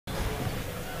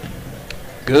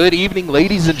Good evening,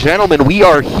 ladies and gentlemen. We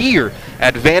are here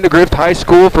at Vandergrift High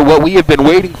School for what we have been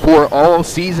waiting for all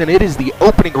season. It is the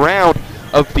opening round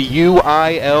of the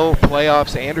UIL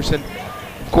playoffs. Anderson,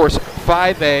 of course,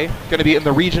 5A, going to be in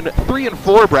the Region 3 and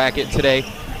 4 bracket today.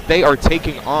 They are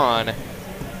taking on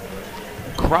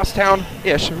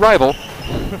crosstown-ish rival,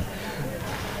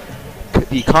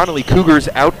 the Connally Cougars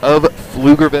out of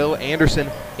Pflugerville. Anderson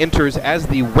enters as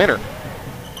the winner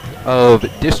of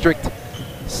District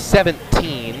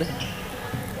 17.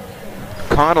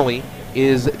 Connally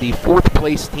is the fourth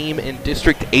place team in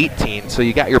District 18. So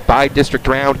you got your bi-district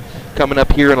round coming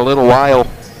up here in a little while.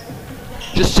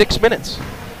 Just 6 minutes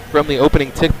from the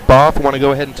opening tip-off. Want to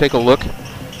go ahead and take a look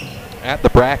at the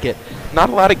bracket. Not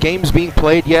a lot of games being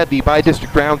played yet. The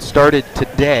bi-district round started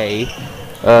today.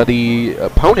 The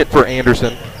opponent for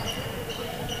Anderson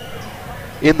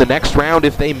in the next round,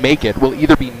 if they make it, will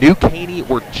either be New Caney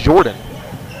or Jordan.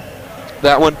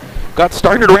 That one got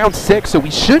started around 6, so we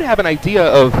should have an idea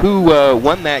of who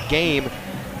won that game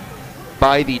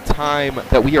by the time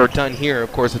that we are done here.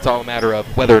 Of course, it's all a matter of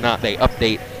whether or not they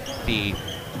update the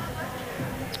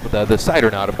site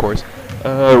or not, of course.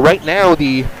 Right now,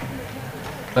 the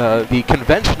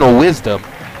conventional wisdom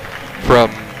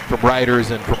from writers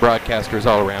and from broadcasters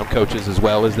all around, coaches as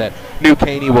well, is that New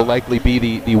Caney will likely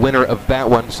be the winner of that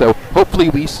one. So hopefully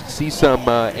we see some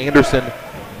Anderson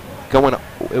going.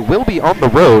 It will be on the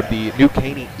road, the New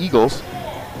Caney Eagles.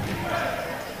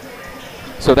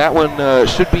 So that one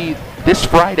should be this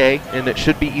Friday, and it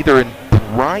should be either in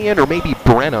Bryan or maybe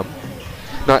Brenham.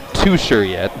 Not too sure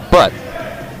yet, but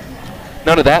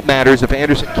none of that matters if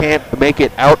Anderson can't make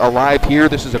it out alive here.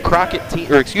 This is a Crockett team,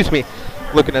 or excuse me,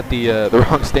 looking at the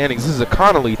wrong standings. This is a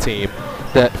Connally team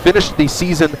that finished the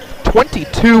season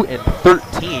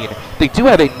 22-13. They do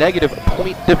have a negative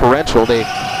point differential. They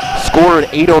scored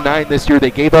 809 this year.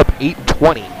 They gave up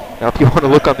 820. Now, if you want to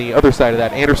look on the other side of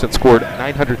that, Anderson scored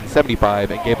 975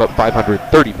 and gave up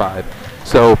 535.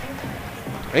 So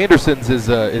Anderson's is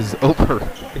over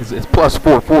is plus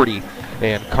 440,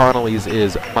 and Connally's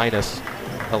is minus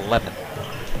 11.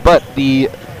 But the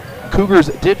Cougars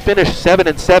did finish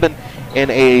 7-7 in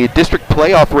a district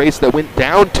playoff race that went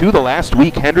down to the last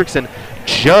week. Hendrickson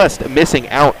just missing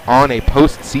out on a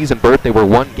postseason berth. They were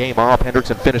one game off.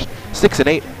 Hendrickson finished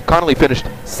 6-8. Connally finished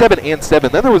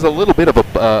 7-7. Then there was a little bit of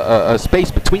a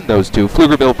space between those two.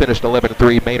 Pflugerville finished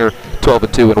 11-3. Manor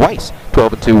 12-2, and Weiss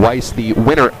 12-2. Weiss, the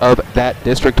winner of that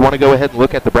district. Want to go ahead and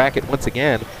look at the bracket once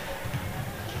again.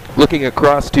 Looking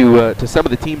across to some of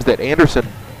the teams that Anderson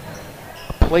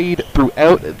played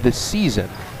throughout the season.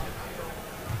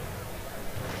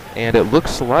 And it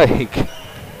looks like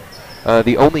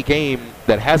the only game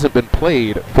that hasn't been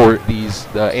played for these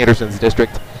Anderson's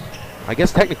district, I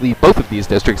guess technically both of these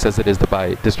districts, as it is the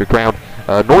bi-district round,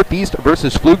 Northeast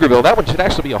versus Pflugerville. That one should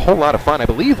actually be a whole lot of fun. I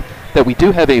believe that we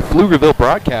do have a Pflugerville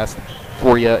broadcast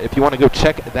for you if you want to go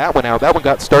check that one out. That one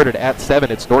got started at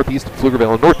 7. It's Northeast and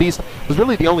Pflugerville. And Northeast was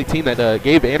really the only team that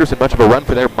gave Anderson much of a run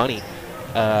for their money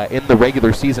in the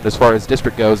regular season as far as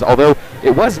district goes. Although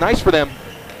it was nice for them.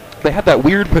 They had that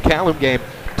weird McCallum game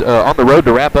on the road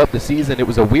to wrap up the season. It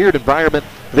was a weird environment,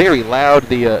 very loud.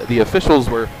 The officials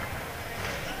were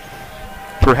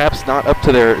perhaps not up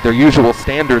to their usual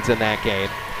standards in that game.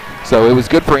 So it was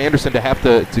good for Anderson to have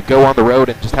to go on the road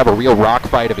and just have a real rock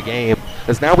fight of a game,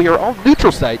 as now we are all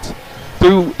neutral sites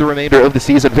through the remainder of the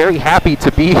season. Very happy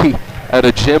to be at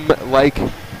a gym like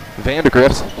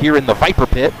Vandergrift's here in the Viper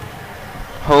Pit,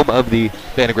 home of the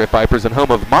Vandergrift Vipers and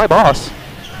home of my boss,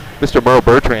 Mr. Merle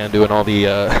Bertrand, doing all the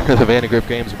Vandergrift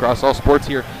games across all sports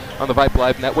here on the Vype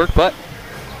Live Network. But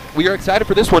we are excited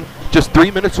for this one. Just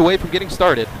 3 minutes away from getting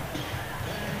started.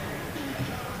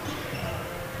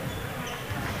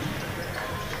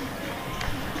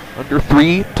 Under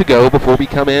 3 to go before we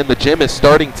come in. The gym is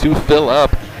starting to fill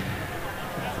up.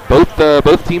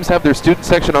 Both teams have their student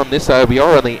section on this side. We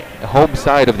are on the home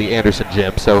side of the Anderson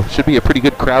gym, so should be a pretty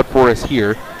good crowd for us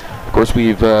here. Of course,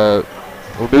 we've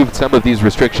removed some of these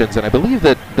restrictions, and I believe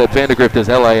that Vandergrift is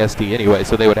LISD anyway,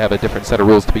 so they would have a different set of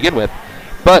rules to begin with.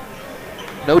 But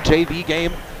no JV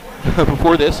game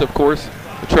before this, of course.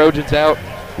 The Trojans out,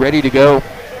 ready to go.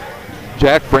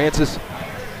 Jack Francis,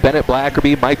 Bennett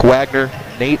Blackerby, Mike Wagner,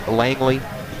 Nate Langley,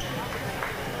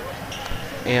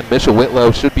 and Mitchell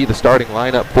Whitlow should be the starting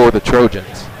lineup for the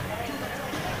Trojans.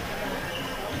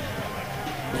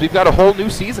 We've got a whole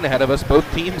new season ahead of us.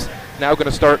 Both teams now going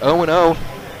to start 0-0.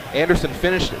 Anderson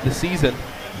finished the season.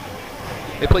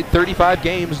 They played 35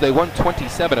 games. They won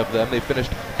 27 of them. They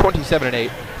finished 27-8,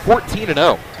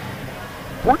 14-0.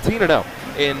 14-0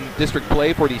 in district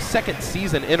play for the second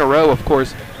season in a row. Of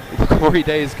course, the glory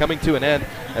days coming to an end,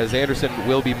 as Anderson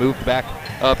will be moved back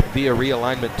up via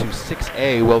realignment to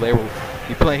 6A. Well, they will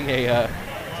be playing a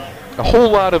whole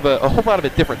lot of a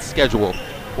different schedule,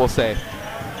 we'll say.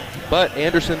 But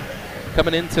Anderson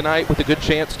coming in tonight with a good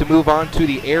chance to move on to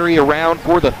the area round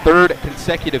for the third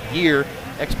consecutive year.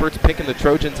 Experts picking the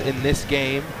Trojans in this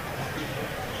game.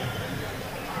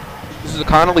 This is a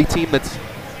Connally team that's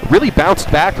really bounced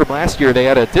back from last year. They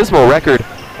had a dismal record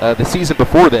the season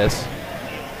before this,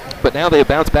 but now they have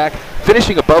bounced back,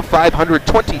 finishing above 500,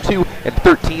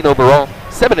 22-13 overall,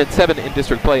 7-7 in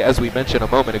district play, as we mentioned a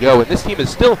moment ago. And this team is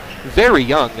still very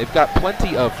young. They've got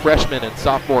plenty of freshmen and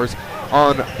sophomores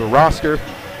on the roster.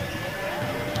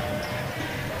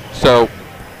 So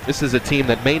this is a team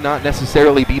that may not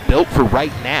necessarily be built for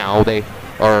right now. They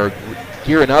are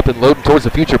gearing up and loading towards the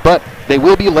future, but they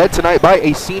will be led tonight by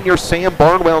a senior, Sam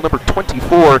Barnwell, number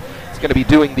 24. He's going to be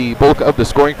doing the bulk of the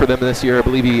scoring for them this year. I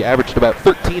believe he averaged about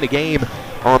 13 a game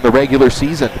on the regular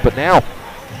season. But now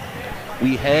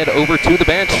we head over to the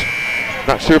bench.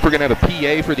 Not sure if we're going to have a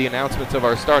PA for the announcements of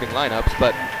our starting lineups,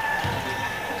 but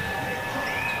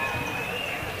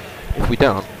if we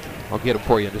don't, I'll get them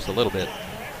for you in just a little bit.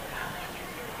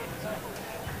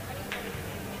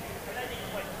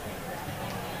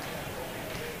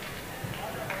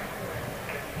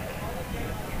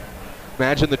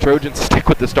 Imagine the Trojans stick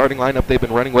with the starting lineup they've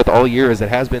been running with all year, as it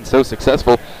has been so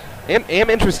successful. Am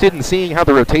interested in seeing how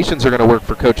the rotations are going to work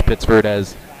for Coach Pittsford,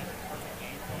 as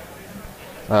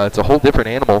it's a whole different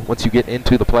animal once you get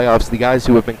into the playoffs. The guys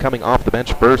who have been coming off the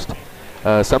bench first,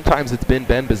 sometimes it's been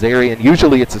Ben Bazarian.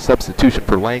 Usually it's a substitution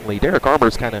for Langley. Derek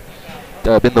Armour's kind of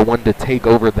been the one to take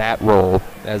over that role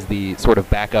as the sort of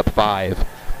backup five.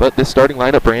 But this starting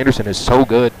lineup for Anderson is so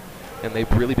good, and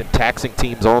they've really been taxing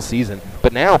teams all season.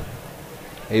 But now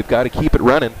they've got to keep it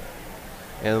running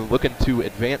and looking to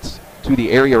advance to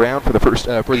the area round for the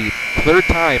third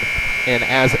time in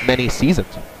as many seasons.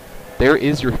 There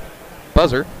is your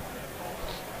buzzer.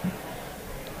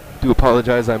 Do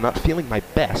apologize, I'm not feeling my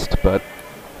best, but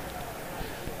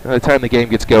by the time the game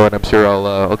gets going, I'm sure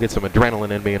I'll get some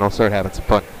adrenaline in me and I'll start having some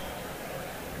fun.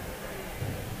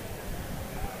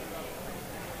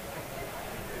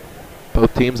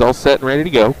 Both teams all set and ready to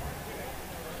go.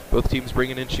 Both teams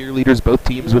bringing in cheerleaders, both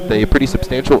teams with a pretty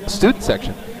substantial student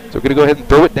section. So we're going to go ahead and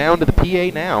throw it down to the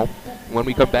PA now. When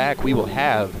we come back, we will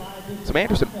have some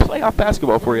Anderson playoff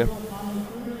basketball for you.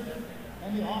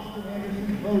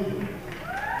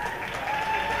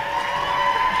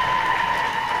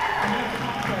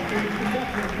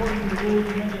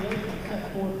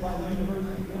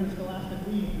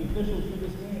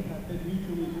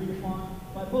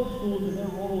 Both schools, and their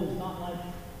role is not like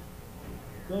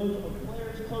those of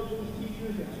players, coaches,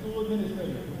 teachers, and school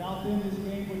administrators. Without them, this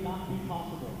game would not be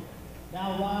possible.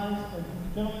 Now rise,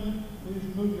 and gentlemen, please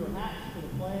remove your hats for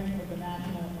the playing of the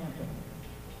national anthem.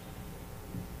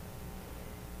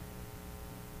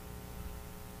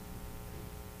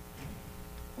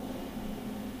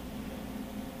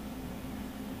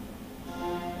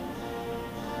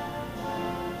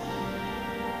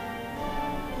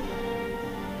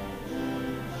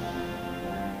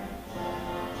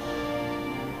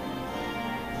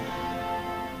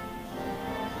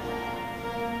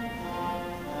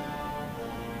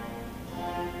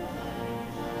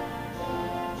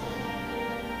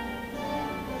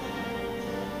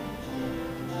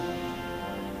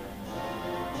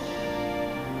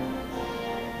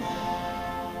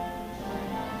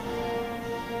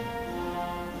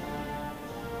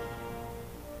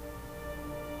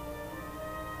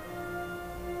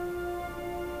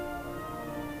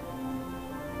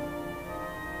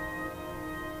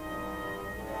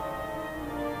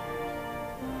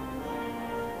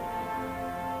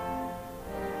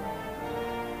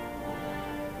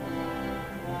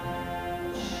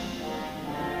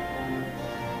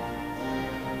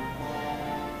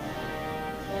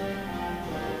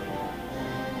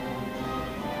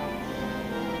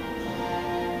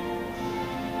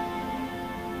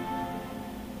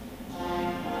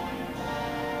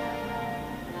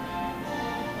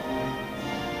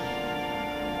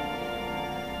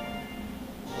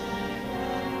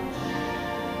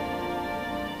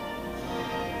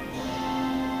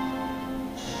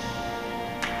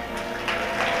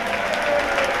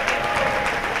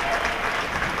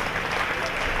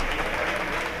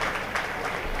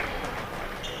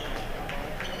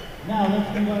 Now let's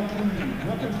move on to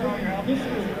representing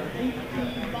District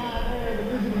 18-5A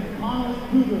Division Connally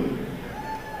Cougars.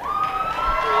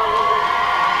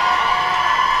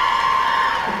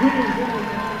 The Cougars winners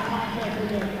in this contest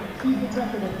with a season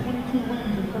record of 22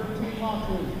 wins and 13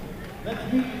 losses. Let's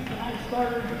meet tonight's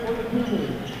starters for the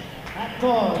Cougars. At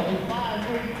guard,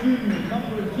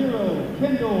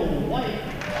 Kendall White.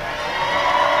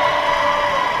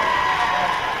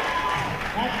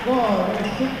 At guard, a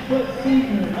 6-foot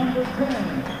senior, number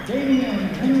 10, Damian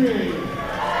Henry.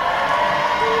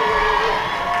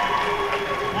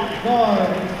 At guard,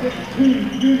 a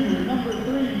 6'2 junior, number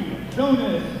 3,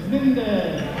 Jonas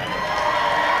Mendez.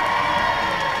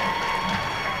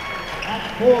 At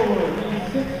forward, a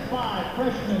 6'5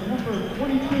 freshman, number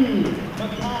 22,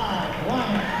 Makai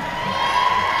Bryant.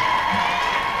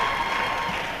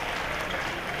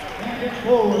 And at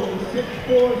forward, a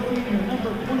 6'4 senior,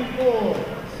 number 24,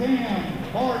 Sam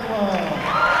Bardwell.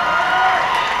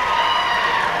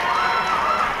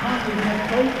 Conley head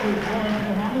coach is Warren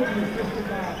Muhammad, assisted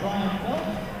by Brian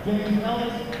Phelps, James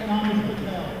Ellis, and Amish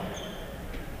Patel.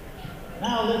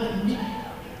 Now let's meet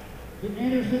the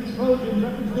Anderson Trojans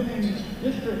representing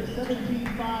District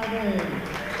 17-5A.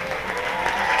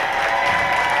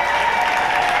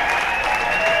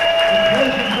 The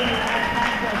Trojans win the last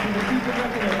contest with a season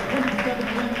record of 27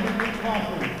 wins and 8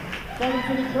 losses. Starting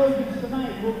for the Trojans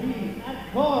tonight will be at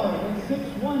guard, a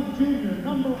 6'1 junior,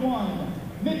 number 1,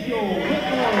 Mitchell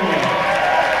Whitlow.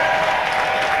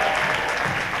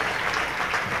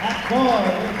 At guard,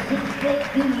 a 6-foot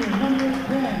junior, number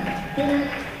 10, Bennett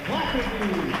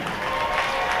Blackerby.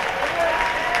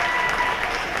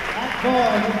 At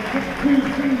guard, a 6'2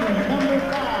 senior, number 5,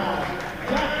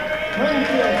 Jack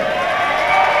Francis.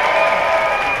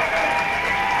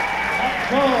 At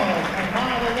guard, a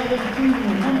 5'11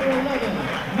 senior, number 11,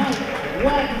 Mike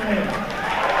Wagner.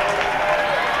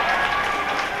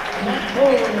 And at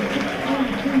forward, a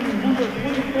 6'3 senior, number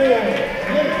 24,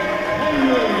 Nate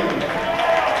Henry.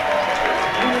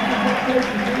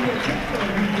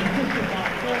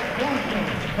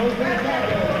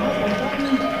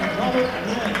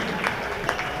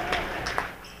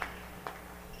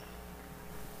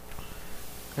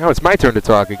 Now it's my turn to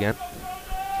talk again.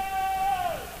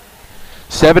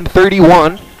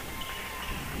 7:31.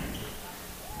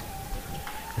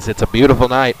 As it's a beautiful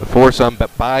night for some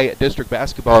by district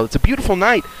basketball. It's a beautiful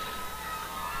night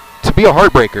to be a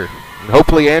heartbreaker. And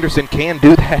hopefully Anderson can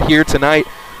do that here tonight.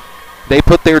 They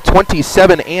put their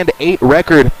 27-8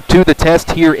 record to the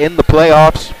test here in the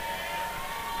playoffs.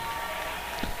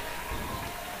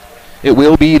 It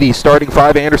will be the starting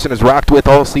 5 Anderson has rocked with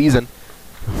all season.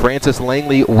 Francis,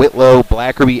 Langley, Whitlow,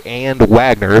 Blackerby, and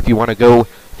Wagner. If you want to go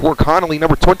for Connally,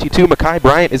 number 22, Makai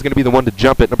Bryant is going to be the one to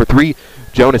jump it. Number 3,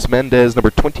 Jonas Mendez. Number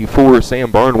 24,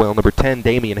 Sam Barnwell. Number 10,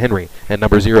 Damian Henry. And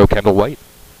number 0, Kendall White.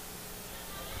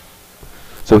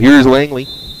 So here's Langley,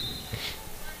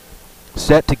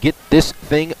 set to get this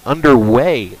thing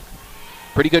underway.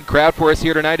 Pretty good crowd for us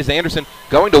here tonight as Anderson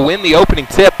going to win the opening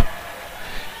tip.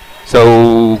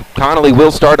 So Connally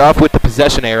will start off with the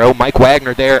possession arrow. Mike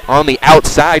Wagner there on the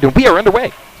outside, and we are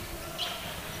underway.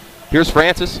 Here's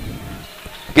Francis.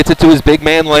 Gets it to his big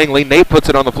man Langley. Nate puts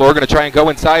it on the floor, going to try and go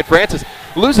inside. Francis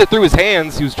loses it through his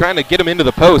hands. He was trying to get him into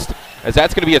the post, as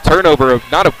that's going to be a turnover. Of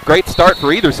not a great start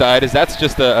for either side, as that's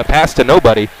just a pass to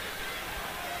nobody.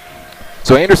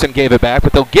 So Anderson gave it back,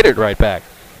 but they'll get it right back.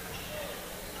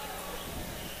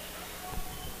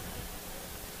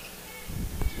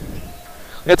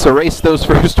 Let's erase those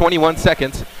first 21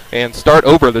 seconds and start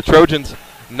over. The Trojans,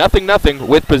 0-0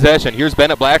 with possession. Here's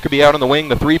Bennett Blackerby out on the wing,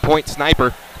 the three-point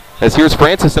sniper. As here's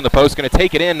Francis in the post, going to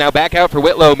take it in. Now back out for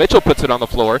Whitlow. Mitchell puts it on the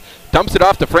floor, dumps it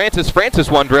off to Francis.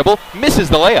 Francis one dribble, misses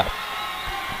the layup.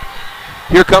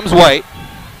 Here comes White.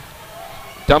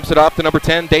 Dumps it off to number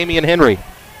 10, Damian Henry.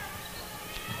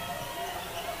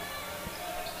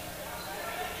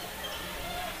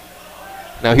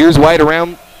 Now here's White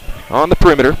around on the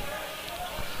perimeter.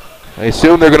 I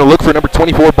assume they're going to look for number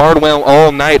 24, Barnwell,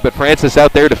 all night, but Francis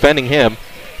out there defending him.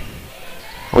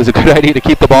 Always a good idea to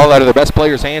keep the ball out of their best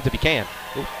player's hands if you can.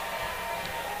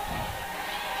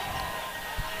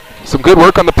 Some good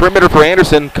work on the perimeter for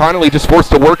Anderson. Connally just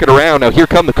forced to work it around. Now here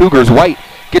come the Cougars. White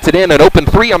gets it in, an open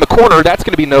three on the corner. That's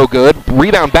going to be no good.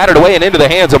 Rebound batted away and into the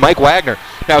hands of Mike Wagner.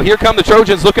 Now here come the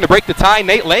Trojans looking to break the tie.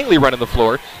 Nate Langley running the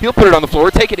floor. He'll put it on the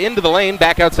floor, take it into the lane,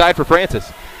 back outside for Francis.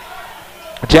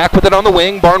 Jack with it on the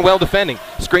wing, Barnwell defending.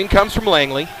 Screen comes from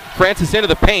Langley. Francis into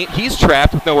the paint. He's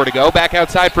trapped with nowhere to go. Back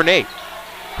outside for Nate.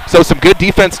 So some good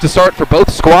defense to start for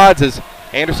both squads as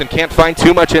Anderson can't find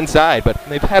too much inside, but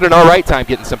they've had an all right time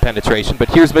getting some penetration. But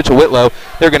here's Mitchell Whitlow.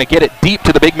 They're going to get it deep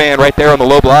to the big man right there on the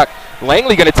low block.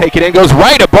 Langley going to take it in, goes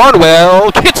right at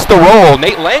Barnwell, hits the roll.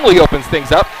 Nate Langley opens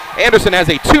things up. Anderson has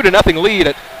a 2-0 lead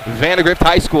at Vandergrift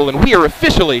High School, and we are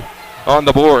officially on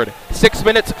the board. 6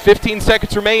 minutes, 15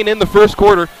 seconds remain in the first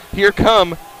quarter. Here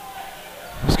come,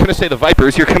 I was going to say the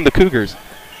Vipers, here come the Cougars.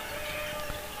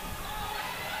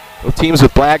 Both teams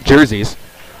with black jerseys.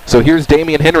 So here's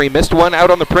Damian Henry. Missed one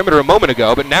out on the perimeter a moment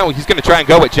ago, but now he's going to try and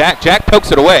go at Jack. Jack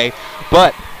pokes it away,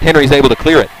 but Henry's able to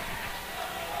clear it.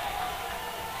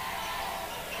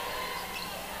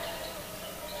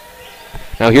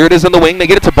 Now here it is on the wing. They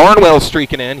get it to Barnwell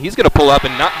streaking in. He's going to pull up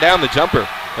and knock down the jumper.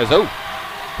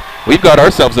 We've got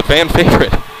ourselves a fan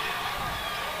favorite.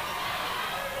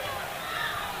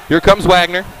 Here comes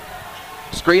Wagner.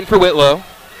 Screen for Whitlow.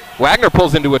 Wagner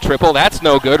pulls into a triple. That's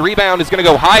no good. Rebound is going to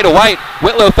go high to White.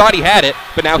 Whitlow thought he had it,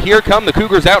 but now here come the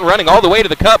Cougars out and running all the way to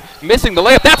the cup, missing the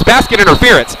layup. That's basket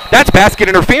interference. That's basket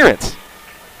interference.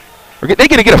 Are they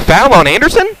going to get a foul on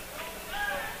Anderson?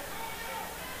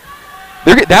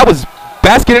 That was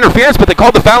basket interference, but they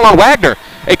called the foul on Wagner.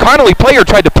 A Connally player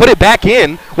tried to put it back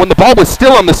in when the ball was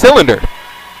still on the cylinder.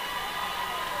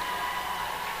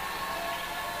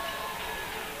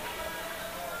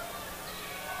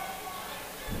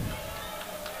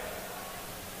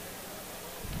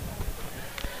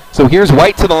 So here's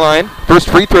White to the line. First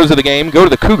free throws of the game go to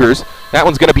the Cougars. That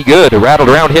one's going to be good. It rattled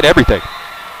around, hit everything.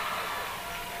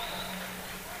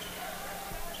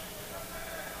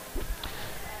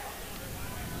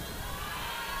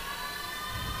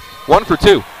 One for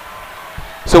two.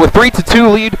 So a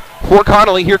 3-2 lead for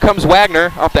Connally. Here comes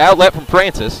Wagner off the outlet from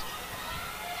Francis.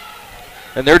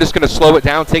 And they're just going to slow it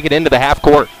down, take it into the half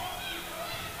court.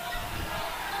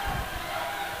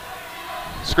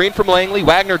 Screen from Langley.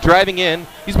 Wagner driving in.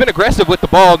 He's been aggressive with the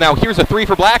ball. Now here's a three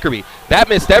for Blackerby. That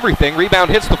missed everything. Rebound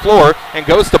hits the floor and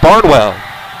goes to Barnwell.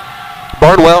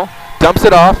 Barnwell dumps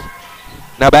it off.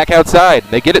 Now back outside.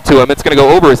 They get it to him. It's going to go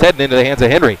over his head and into the hands of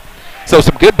Henry. So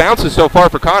some good bounces so far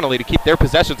for Connally to keep their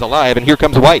possessions alive. And here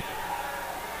comes White.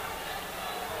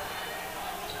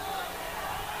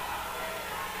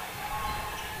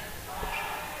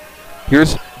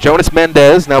 Here's Jonas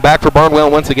Mendez. Now back for Barnwell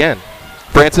once again.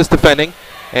 Francis defending.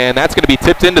 And that's going to be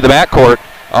tipped into the backcourt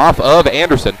off of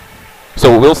Anderson.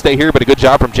 So it will stay here, but a good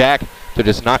job from Jack to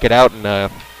just knock it out and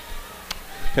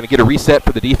kind of get a reset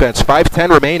for the defense. 5:10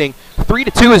 remaining.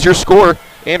 3-2 is your score.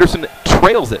 Anderson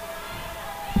trails it.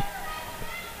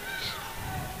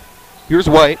 Here's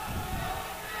White.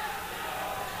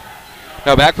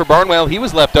 Now back for Barnwell. He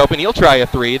was left open. He'll try a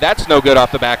three. That's no good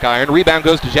off the back iron. Rebound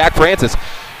goes to Jack Francis.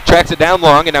 Tracks it down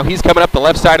long, and now he's coming up the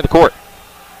left side of the court.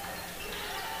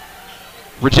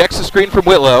 Rejects the screen from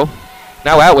Whitlow.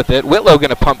 Now out with it. Whitlow going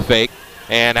to pump fake.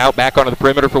 And out back onto the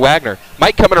perimeter for Wagner.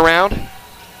 Mike coming around.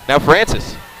 Now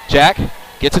Francis. Jack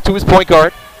gets it to his point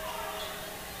guard.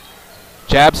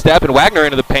 Jab step and Wagner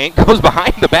into the paint. Goes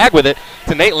behind the bag with it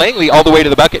to Nate Langley all the way to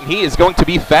the bucket. And he is going to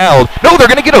be fouled. No, they're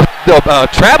going to get a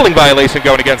traveling violation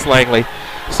going against Langley.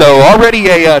 So already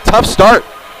a tough start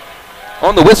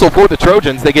on the whistle for the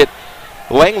Trojans. They get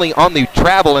Langley on the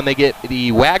travel and they get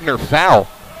the Wagner foul.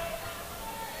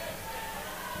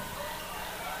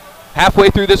 Halfway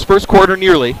through this first quarter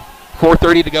nearly.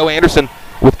 4:30 to go. Anderson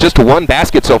with just one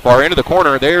basket so far. Into the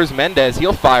corner. There's Mendez.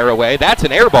 He'll fire away. That's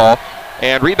an air ball.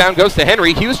 And rebound goes to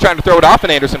Henry. He was trying to throw it off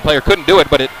an Anderson player. Couldn't do it,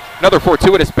 but another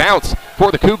fortuitous bounce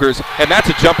for the Cougars. And that's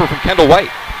a jumper from Kendall White.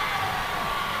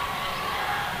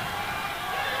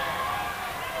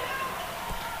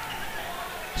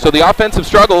 So the offensive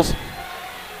struggles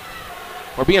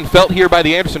are being felt here by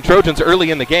the Anderson Trojans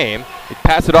early in the game. They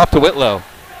pass it off to Whitlow.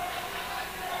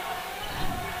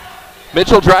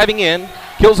 Mitchell driving in,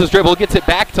 kills his dribble, gets it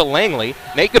back to Langley.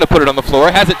 Nate going to put it on the floor,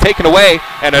 has it taken away,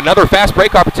 and another fast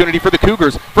break opportunity for the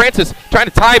Cougars. Francis trying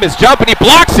to time his jump, and he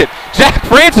blocks it. Jack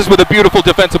Francis with a beautiful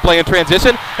defensive play in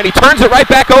transition, and he turns it right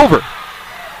back over.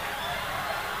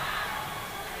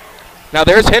 Now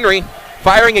there's Henry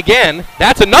firing again.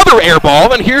 That's another air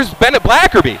ball, and here's Bennett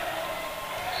Blackerby.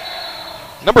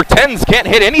 Number 10s can't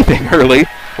hit anything early.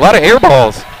 A lot of air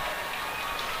balls.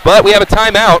 But we have a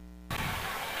timeout.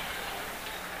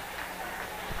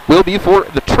 Will be for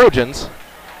the Trojans.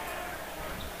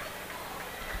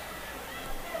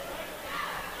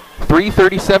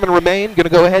 3:37 remain. Going to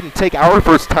go ahead and take our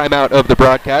first timeout of the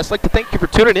broadcast. I'd like to thank you for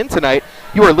tuning in tonight.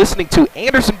 You are listening to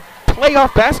Anderson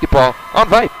Playoff Basketball on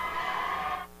Vype.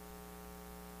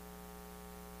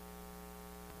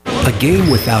 A game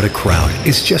without a crowd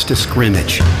is just a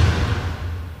scrimmage.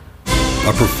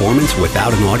 A performance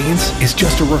without an audience is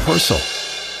just a rehearsal.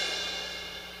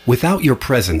 Without your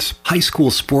presence, high school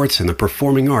sports and the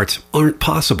performing arts aren't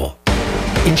possible.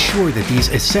 Ensure that these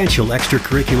essential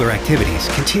extracurricular activities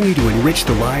continue to enrich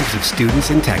the lives of students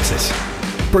in Texas.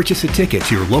 Purchase a ticket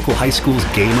to your local high school's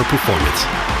game or performance.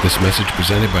 This message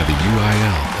presented by the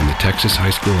UIL and the Texas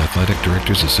High School Athletic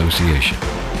Directors Association.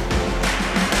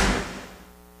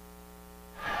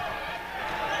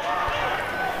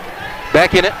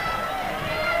 Back in it.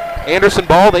 Anderson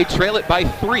ball, they trail it by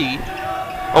 3.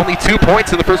 Only 2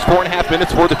 points in the first 4.5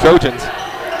 minutes for the Trojans.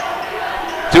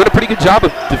 Doing a pretty good job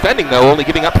of defending, though, only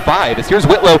giving up 5. As here's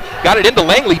Whitlow, got it into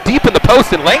Langley, deep in the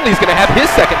post, and Langley's going to have his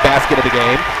second basket of the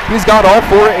game. He's got all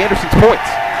 4 of Anderson's points.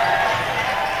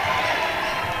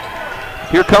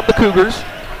 Here come the Cougars.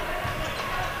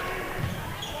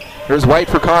 Here's White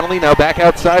for Connally, now back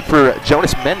outside for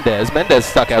Jonas Mendez. Mendez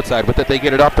stuck outside with it. They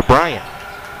get it off to Bryant.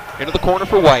 Into the corner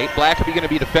for White. Blackaby going to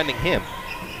be defending him.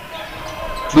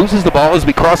 Loses the ball as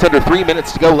we cross under 3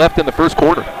 minutes to go left in the first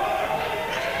quarter.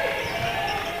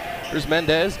 Here's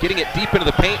Mendez getting it deep into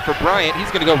the paint for Bryant.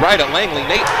 He's going to go right at Langley.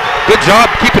 Nate, good job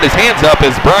keeping his hands up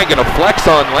as Bryant going to flex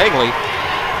on Langley.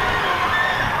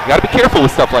 You got to be careful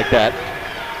with stuff like that.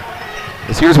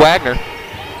 As here's Wagner.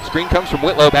 Screen comes from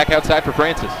Whitlow back outside for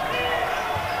Francis.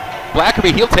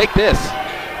 Blackaby, he'll take this.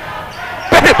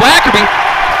 Bennett Blackaby,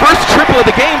 first triple of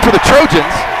the game for the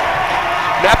Trojans.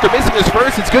 And after missing his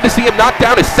first, it's good to see him knock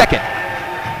down his second.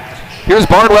 Here's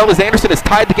Barnwell as Anderson has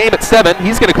tied the game at 7.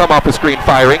 He's going to come off the screen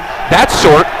firing. That's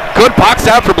short. Good box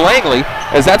out from Langley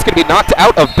as that's going to be knocked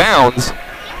out of bounds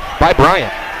by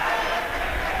Bryant.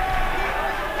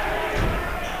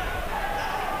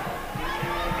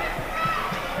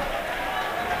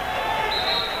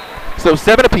 So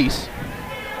 7 apiece.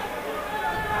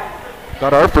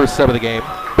 Got our first 7 of the game.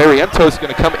 Barrientos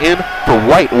going to come in for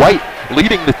White. White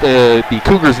leading the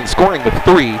Cougars in scoring with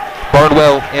 3.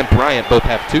 Barnwell and Bryant both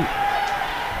have 2.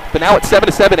 But now it's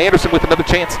 7-7. Anderson with another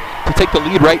chance to take the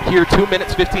lead right here. 2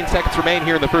 minutes, 15 seconds remain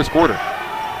here in the first quarter.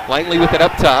 Langley with it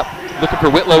up top. Looking for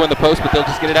Whitlow in the post, but they'll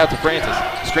just get it out to Francis.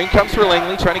 Screen comes for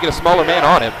Langley, trying to get a smaller man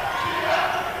on him.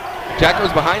 Jack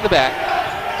goes behind the back.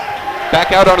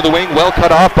 Back out onto the wing, well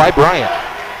cut off by Bryant.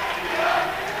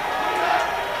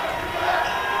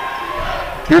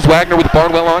 Here's Wagner with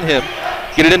Barnwell on him.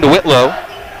 Get it into Whitlow.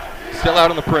 Still out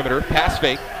on the perimeter. Pass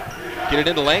fake. Get it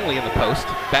into Langley in the post.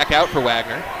 Back out for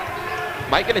Wagner.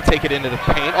 Mike going to take it into the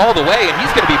paint all the way, and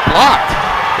he's going to be blocked.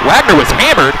 Wagner was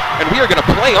hammered, and we are going to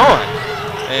play on.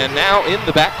 And now in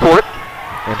the backcourt,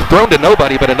 and thrown to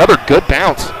nobody, but another good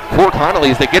bounce for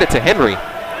Connally as they get it to Henry.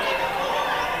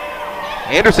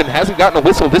 Anderson hasn't gotten a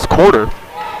whistle this quarter,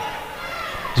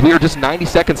 as we are just 90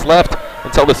 seconds left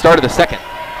until the start of the second.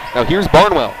 Now here's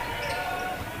Barnwell.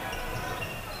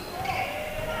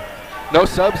 No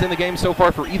subs in the game so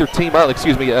far for either team. Well,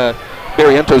 excuse me,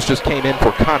 Barrientos just came in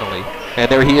for Connally. And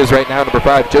there he is right now, number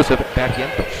 5, Joseph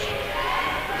Barrientos.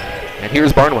 And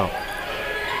here's Barnwell.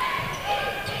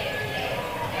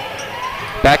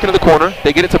 Back into the corner.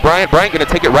 They get it to Bryant. Bryant going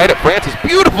to take it right at Francis.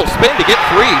 Beautiful spin to get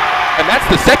free. And that's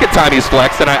the second time he's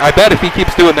flexed. And I bet if he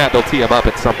keeps doing that, they'll tee him up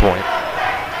at some point.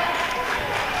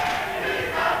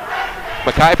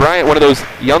 Mekhi Bryant, one of those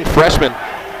young freshmen,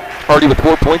 already with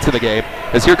 4 points in the game.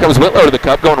 As here comes Whitlow to the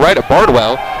cup, going right at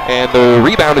Barnwell, and the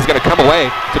rebound is going to come away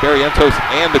to Barrientos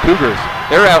and the Cougars.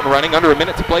 They're out and running, under a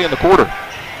minute to play in the quarter.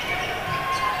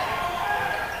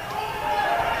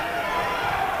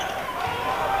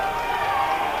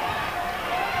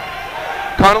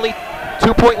 Connally,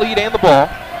 2-point lead and the ball.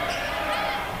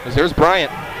 As there's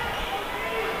Bryant.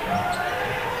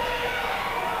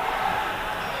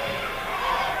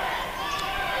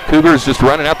 Cougars just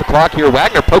running out the clock here.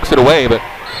 Wagner pokes it away,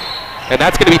 and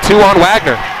that's going to be 2 on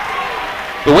Wagner.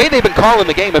 The way they've been calling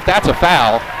the game, if that's a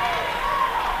foul,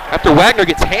 after Wagner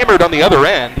gets hammered on the other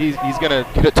end, he's going to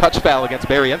get a touch foul against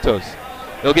Barrientos.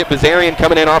 They'll get Bazarian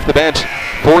coming in off the bench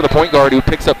for the point guard, who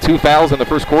picks up 2 fouls in the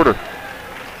first quarter.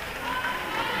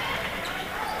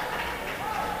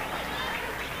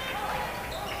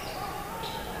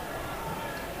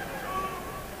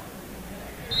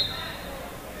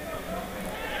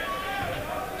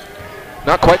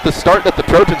 Not quite the start that the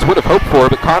Trojans would have hoped for,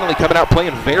 but Connally coming out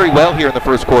playing very well here in the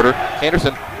first quarter.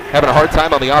 Anderson having a hard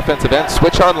time on the offensive end.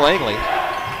 Switch on Langley.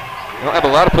 They don't have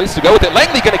a lot of places to go with it.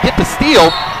 Langley going to get the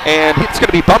steal, and it's going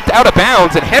to be bumped out of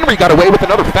bounds, and Henry got away with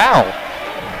another foul.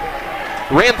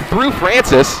 Ran through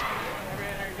Francis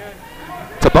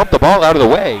to bump the ball out of the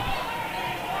way.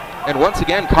 And once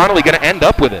again, Connally going to end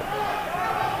up with it.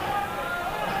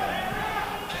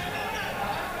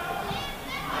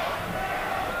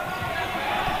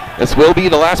 This will be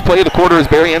the last play of the quarter as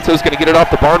Barrientos is going to get it off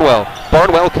to Barnwell.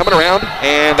 Barnwell coming around,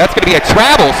 and that's going to be a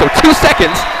travel. So 2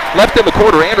 seconds left in the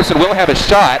quarter. Anderson will have a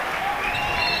shot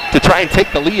to try and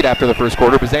take the lead after the first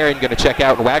quarter. Bazarian going to check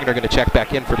out, and Wagner going to check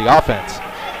back in for the offense.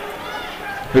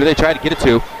 Who do they try to get it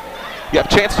to? You have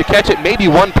a chance to catch it, maybe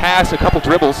one pass, a couple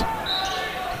dribbles.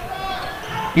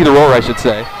 Either or, I should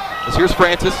say. As here's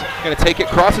Francis, going to take it,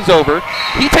 crosses over.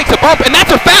 He takes a bump, and that's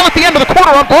a foul at the end of the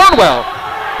quarter on Barnwell.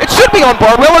 It should be on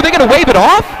Barnwell. Are they going to wave it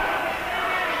off?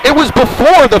 It was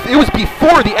before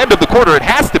the end of the quarter. It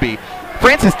has to be.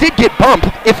 Francis did get bumped.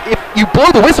 If you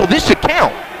blow the whistle, this should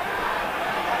count.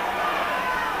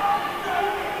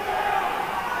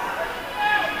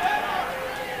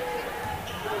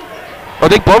 Are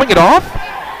they blowing it off?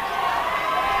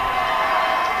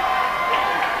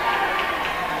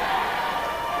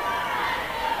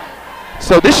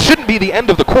 So this shouldn't be the end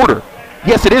of the quarter.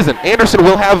 Yes, it isn't. Anderson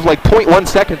will have like 0.1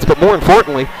 seconds, but more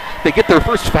importantly, they get their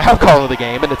first foul call of the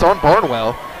game, and it's on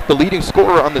Barnwell, the leading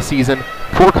scorer on the season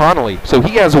for Connally. So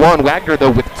he has one. Wagner, though,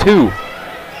 with 2.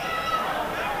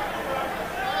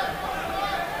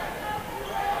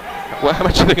 Well, how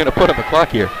much are they going to put on the clock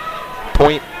here?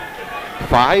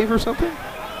 0.5 or something,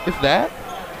 if that?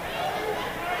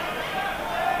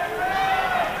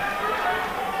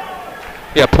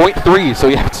 Yeah, 0.3, so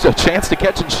you have a chance to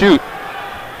catch and shoot.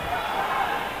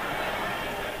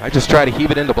 I just try to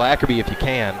heave it into Blackerby if you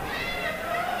can.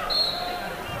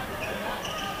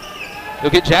 He'll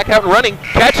get Jack out and running.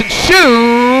 Catch and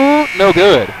shoot! No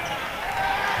good.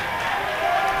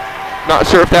 Not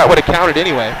sure if that would have counted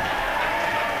anyway.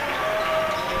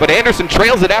 But Anderson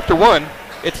trails it after 1.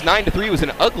 It's 9-3. It was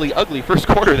an ugly, ugly first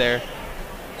quarter there.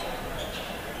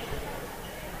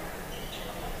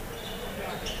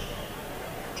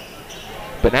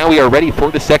 But now we are ready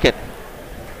for the second.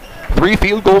 3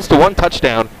 field goals to 1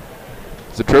 touchdown.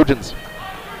 The Trojans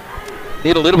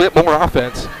need a little bit more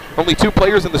offense. Only 2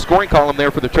 players in the scoring column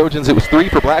there for the Trojans. It was 3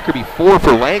 for Blackerby, 4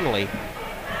 for Langley.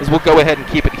 As we'll go ahead and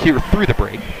keep it here through the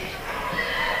break.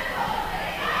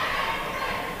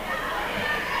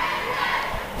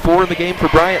 Four in the game for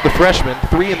Bryant, the freshman.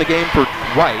 3 in the game for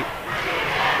White.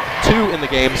 2 in the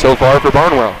game so far for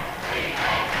Barnwell.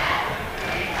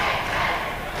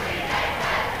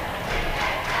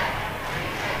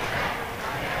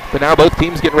 But now both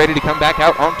teams getting ready to come back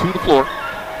out onto the floor.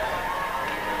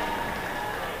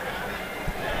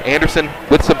 Anderson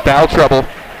with some foul trouble.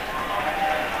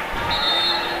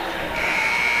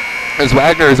 As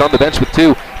Wagner is on the bench with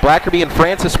 2. Blackerby and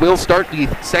Francis will start the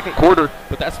second quarter,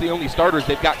 but that's the only starters.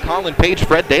 They've got Colin Page,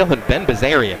 Fred Dale, and Ben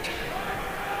Bazarian.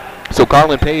 So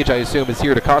Colin Page, I assume, is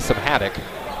here to cause some havoc.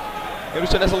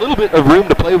 Anderson has a little bit of room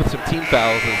to play with some team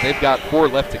fouls as they've got 4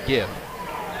 left to give.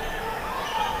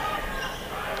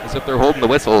 As if they're holding the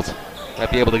whistles,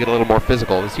 might be able to get a little more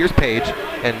physical. As here's Page,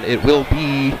 and it will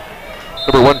be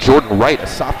number 1, Jordan Wright, a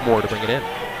sophomore, to bring it in.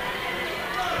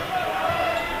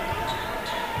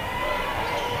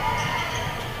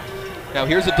 Now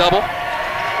here's a double,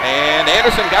 and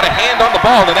Anderson got a hand on the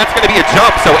ball, and that's going to be a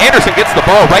jump, so Anderson gets the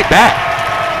ball right back.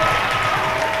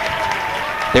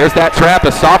 There's that trap,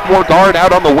 a sophomore guard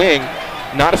out on the wing.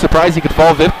 Not a surprise he could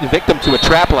fall victim to a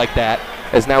trap like that.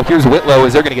 As now here's Whitlow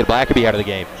as they're going to get Blackerby out of the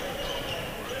game.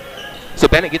 So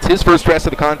Bennett gets his first rest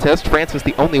of the contest. Francis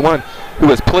the only one who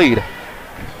has played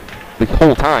the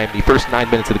whole time, the first 9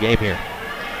 minutes of the game here.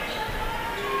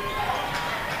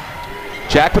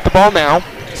 Jack with the ball now.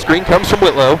 Screen comes from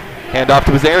Whitlow. Hand off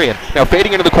to Bazarian. Now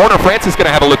fading into the corner, Francis going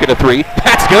to have a look at a 3.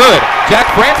 That's good. Jack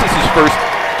Francis's first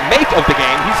make of the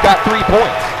game. He's got 3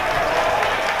 points.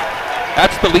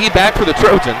 That's the lead back for the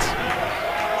Trojans.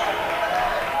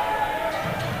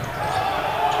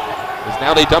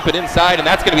 Now they dump it inside, and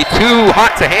that's going to be too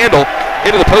hot to handle.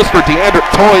 Into the post for DeAndre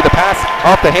Toy. The pass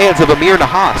off the hands of Amir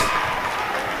Nahas.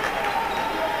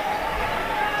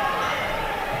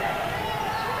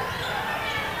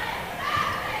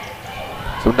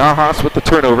 So Nahas with the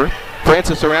turnover.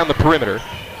 Francis around the perimeter.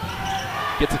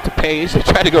 Gets it to Page. They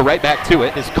try to go right back to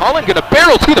it. Is Colin going to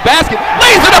barrel to the basket?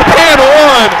 Lays it up and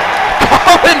 1!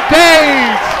 Colin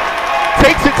Page!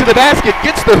 Takes it to the basket,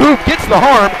 gets the hoop, gets the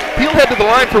harm. He'll head to the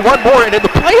line for 1 more, and in the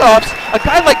playoffs, a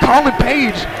guy like Colin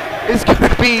Page is going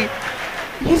to be,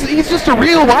 he's just a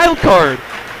real wild card.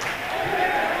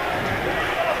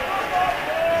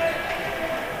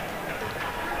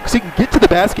 Because he can get to the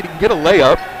basket, he can get a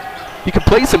layup, he can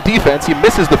play some defense, he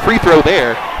misses the free throw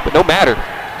there, but no matter.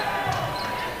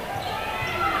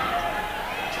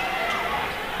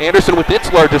 Anderson with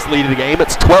its largest lead of the game.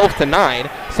 It's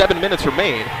 12-9, 7 minutes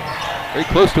remain. Very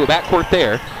close to a backcourt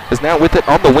there. As now with it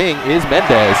on the wing is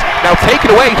Mendez. Now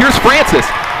taken away, here's Francis.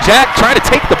 Jack trying to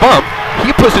take the bump.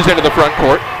 He pushes into the front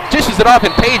court, dishes it off,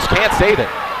 and Page can't save it.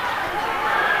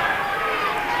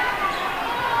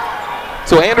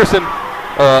 So Anderson,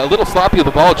 a little sloppy with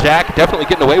the ball. Jack definitely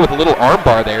getting away with a little arm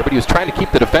bar there, but he was trying to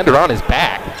keep the defender on his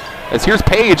back. As here's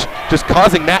Page just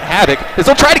causing that havoc.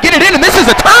 As they'll try to get it in, and this is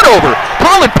a turnover.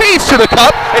 Colin Page to the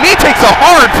cup, and he takes a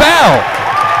hard foul.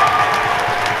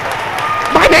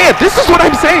 My man, this is what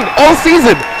I'm saying all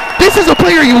season. This is a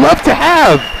player you love to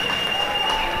have.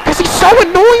 Because he's so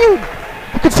annoying.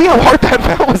 You can see how hard that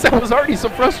foul was. That was already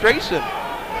some frustration.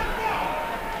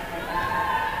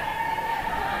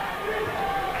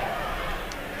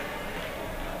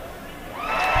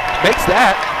 makes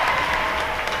that.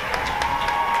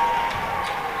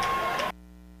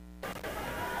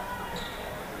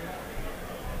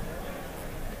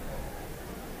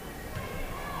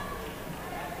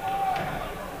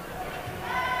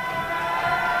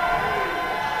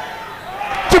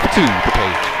 Two for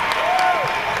Page.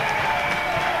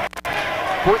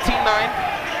 14-9.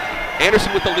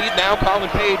 Anderson with the lead now. Colin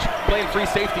Page playing free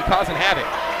safety, causing havoc.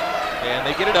 And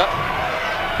they get it up.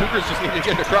 Cougars just need to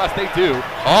get it across. They do.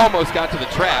 Almost got to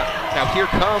the trap. Now here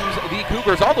comes the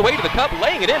Cougars all the way to the cup,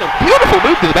 laying it in. A beautiful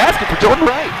move to the basket for Jordan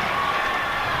Wright.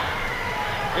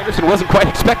 Anderson wasn't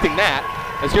quite expecting that.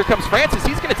 As here comes Francis,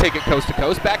 he's going to take it coast to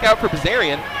coast. Back out for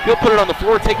Bazarian. He'll put it on the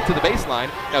floor, take it to the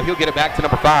baseline. Now he'll get it back to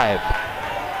number 5.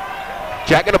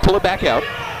 Jack going to pull it back out.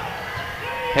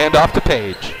 Hand off to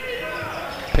Page.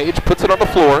 Page puts it on the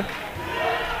floor.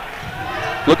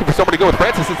 Looking for somebody to go with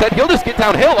Francis. Instead, he'll just get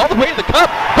downhill all the way to the cup.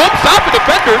 Bumps off the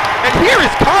defender. And here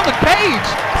is Colin Page.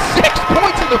 6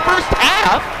 points in the first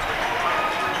half.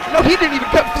 No, he didn't even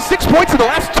come. 6 points in the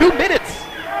last 2 minutes.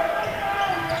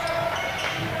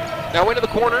 Now into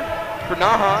the corner for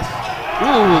Nahas.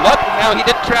 Ooh, lucky. Now he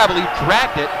didn't travel. He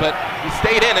dragged it, but he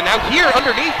stayed in. And now here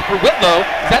underneath for Whitlow.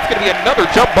 That's going to be another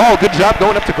jump ball. Good job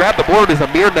going up to grab the board is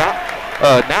Amir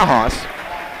Nahas.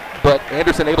 But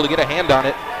Anderson able to get a hand on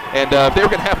it. And if they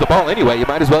were going to have the ball anyway, you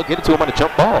might as well get it to him on a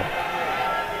jump ball.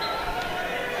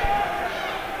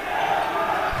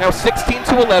 Now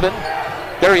 16-11.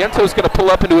 Barriento's going to pull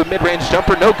up into a mid-range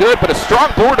jumper. No good, but a strong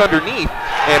board underneath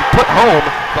and put home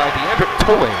by DeAndre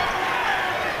Toy.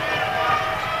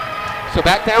 So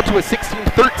back down to a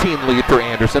 16-13 lead for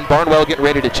Anderson. Barnwell getting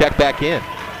ready to check back in.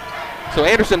 So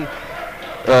Anderson,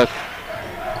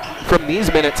 from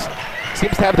these minutes,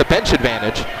 seems to have the bench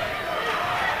advantage.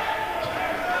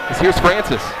 As here's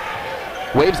Francis.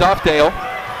 Waves off Dale.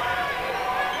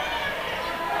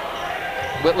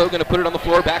 Whitlow going to put it on the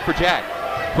floor, back for Jack.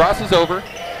 Crosses over,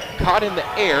 caught in the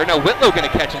air. Now Whitlow going to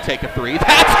catch and take a three.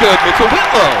 That's good, Mitchell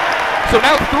Whitlow. So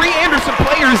now 3 Anderson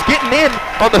players getting in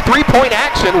on the 3-point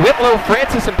action. Whitlow,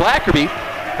 Francis, and Blackerby.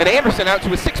 And Anderson out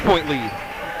to a 6-point lead.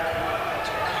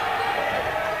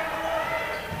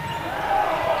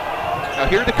 Now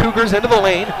here are the Cougars into the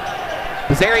lane.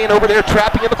 Bazarian over there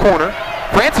trapping in the corner.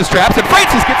 Francis traps, and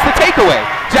Francis gets the takeaway.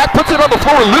 Jack puts it on the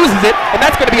floor, loses it, and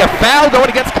that's going to be a foul going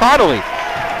against Connally.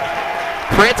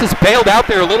 Francis bailed out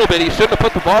there a little bit. He shouldn't have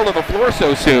put the ball on the floor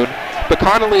so soon. But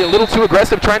Connally a little too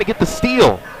aggressive trying to get the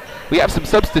steal. We have some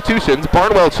substitutions.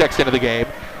 Barnwell checks into the game.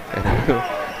 And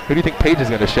who do you think Page is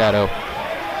going to shadow?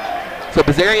 So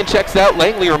Bazarian checks out.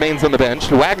 Langley remains on the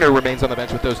bench. Wagner remains on the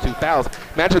bench with those 2 fouls.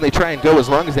 Imagine they try and go as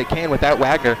long as they can without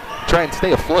Wagner, try and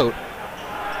stay afloat.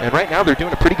 And right now they're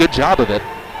doing a pretty good job of it.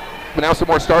 But now some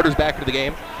more starters back into the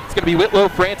game. It's going to be Whitlow,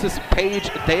 Francis, Page,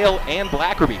 Dale, and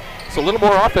Blackerby. So a little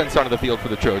more offense onto the field for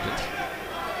the Trojans.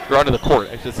 Or onto the court,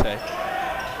 I should say.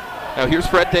 Now here's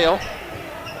Fred Dale.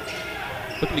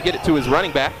 Looking to get it to his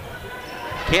running back.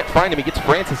 Can't find him. He gets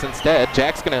Francis instead.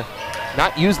 Jack's going to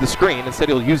not use the screen. Instead,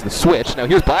 he'll use the switch. Now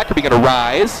here's Blackerby going to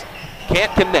rise.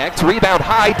 Can't connect. Rebound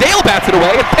high. Dale bats it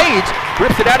away, and Page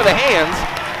rips it out of the hands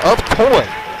of Toy.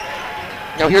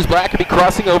 Now here's Blackerby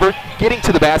crossing over, getting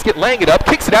to the basket, laying it up,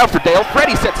 kicks it out for Dale.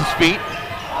 Freddie sets his feet.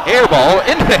 Air ball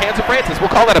into the hands of Francis. We'll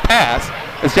call that a pass.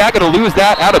 As Jack going to lose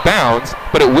that out of bounds,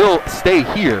 but it will stay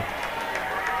here.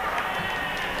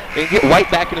 And get White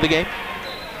back into the game.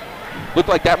 Looked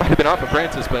like that might have been off of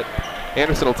Francis, but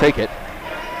Anderson will take it.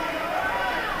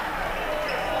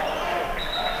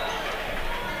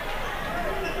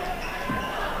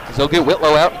 So they'll get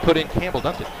Whitlow out and put in Campbell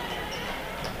Duncan.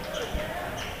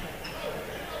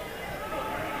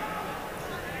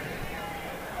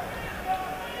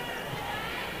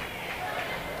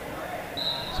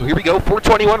 So here we go,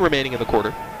 4:21 remaining in the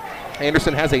quarter.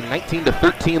 Anderson has a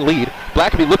 19-13 lead.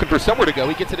 Blackerby looking for somewhere to go.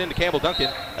 He gets it into Campbell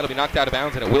Duncan. That'll be knocked out of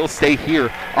bounds, and it will stay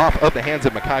here off of the hands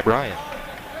of Mekhi Bryant.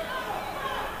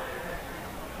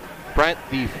 Bryant,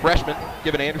 the freshman,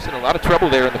 giving Anderson a lot of trouble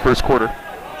there in the first quarter.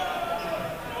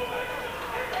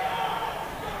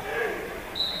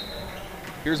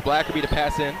 Here's Blackerby to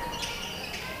pass in.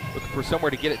 Looking for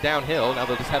somewhere to get it downhill. Now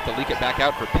they'll just have to leak it back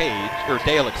out for Page, or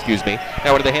Dale, excuse me.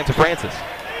 Now into the hands of Francis.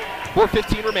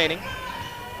 4:15 remaining.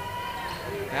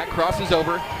 That crosses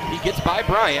over. He gets by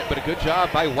Bryant, but a good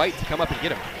job by White to come up and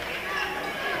get him.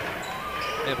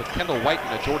 They have a Kendall White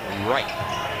and a Jordan Wright.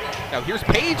 Now here's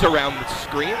Page around the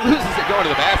screen, loses it going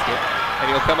to the basket, and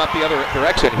he'll come up the other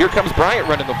direction. Here comes Bryant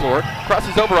running the floor,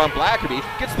 crosses over on Blackerby,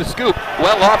 gets the scoop,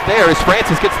 well off there as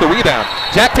Francis gets the rebound.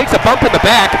 Jack takes a bump in the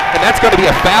back, and that's going to be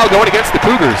a foul going against the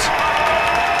Cougars.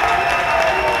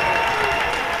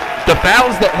 The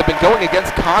fouls that have been going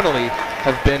against Connally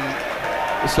have been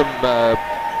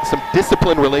some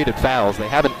discipline-related fouls. They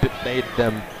haven't made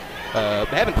them.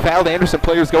 They haven't fouled Anderson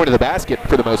players going to the basket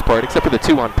for the most part, except for the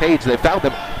 2 on Page. They fouled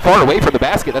them far away from the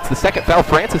basket. That's the second foul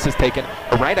Francis has taken.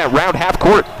 A right out round half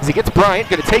court as he gets Bryant,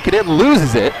 going to take it in,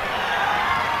 loses it.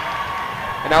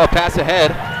 And now a pass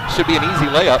ahead. Should be an easy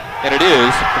layup, and it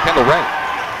is for Kendall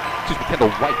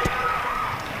White.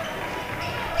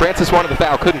 Francis wanted the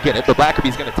foul, couldn't get it, but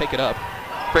Blackerby's going to take it up.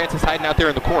 Francis hiding out there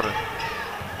in the corner.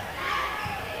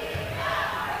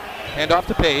 Hand off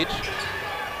to Page.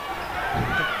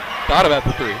 Thought about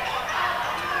the 3.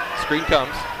 Screen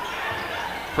comes.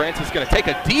 Francis going to take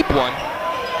a deep one.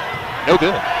 No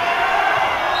good.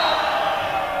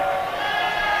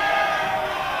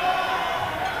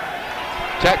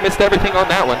 Jack missed everything on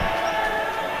that one.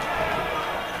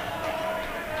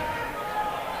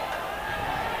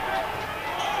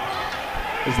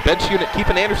 Is the bench unit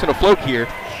keeping Anderson afloat here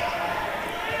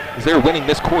as they're winning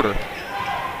this quarter.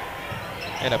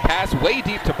 And a pass way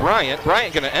deep to Bryant.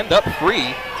 Bryant going to end up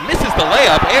free. Misses the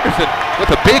layup. Anderson with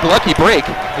a big lucky break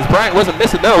as Bryant wasn't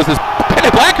missing those as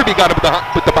Bennett Blackerby got him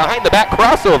with the behind-the-back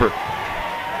crossover.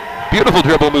 Beautiful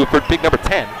dribble move for big number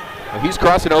 10. Now he's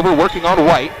crossing over, working on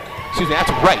White. Excuse me,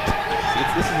 that's right.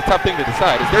 This is a tough thing to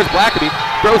decide. As there's Blackerby,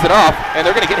 throws it off, and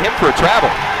they're going to get him for a travel.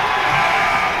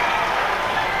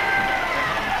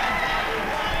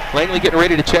 Langley getting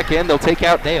ready to check in. They'll take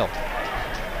out Dale.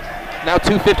 Now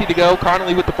 2:50 to go.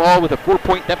 Connally with the ball with a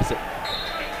 4-point deficit.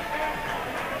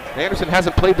 Anderson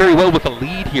hasn't played very well with a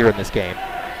lead here in this game.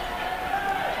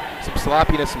 Some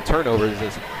sloppiness, some turnovers.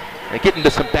 They get into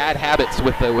some bad habits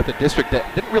with a district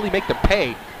that didn't really make them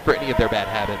pay for any of their bad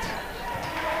habits.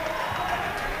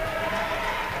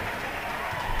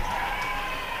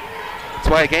 That's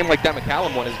why a game like that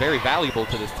McCallum one is very valuable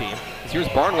to this team. As here's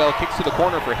Barnwell, kicks to the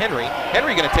corner for Henry.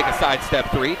 Henry going to take a sidestep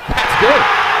 3. That's good.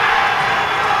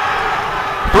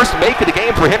 First make of the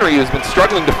game for Henry, who's been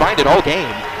struggling to find it all game.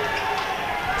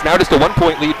 It's now just a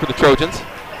 1-point lead for the Trojans.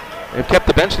 They've kept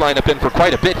the bench lineup in for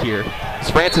quite a bit here. As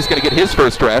Francis going to get his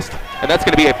first rest, and that's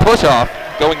going to be a push-off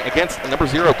going against number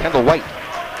 0, Kendall White.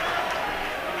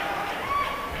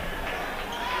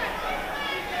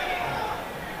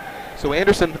 So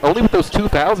Anderson only with those 2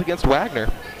 fouls against Wagner.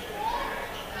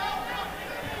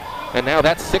 And now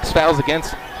that's 6 fouls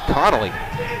against Connally.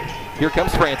 Here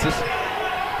comes Francis.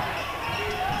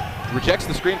 Rejects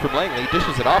the screen from Langley,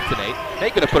 dishes it off to Nate.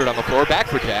 Nate going to put it on the floor, back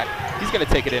for Jack. He's going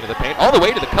to take it into the paint, all the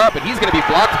way to the cup, and he's going to be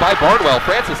blocked by Barnwell.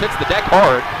 Francis hits the deck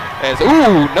hard as,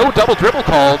 no double dribble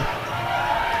called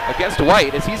against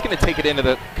White as he's going to take it into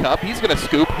the cup. He's going to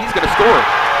scoop, he's going to score.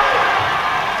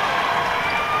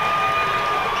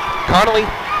 Connally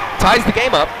ties the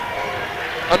game up.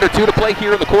 Under 2 to play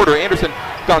here in the quarter. Anderson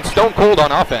gone stone cold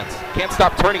on offense. Can't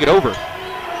stop turning it over.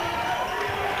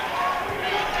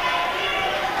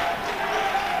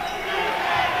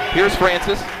 Here's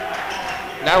Francis.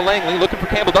 Now Langley looking for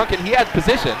Campbell Duncan. He had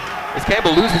position as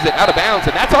Campbell loses it out of bounds,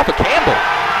 and that's off of Campbell.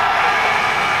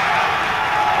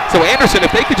 So Anderson,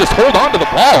 if they could just hold on to the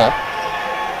ball,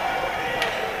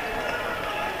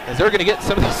 as they're going to get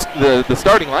some of the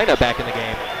starting lineup back in the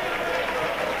game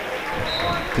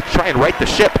to try and right the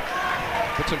ship.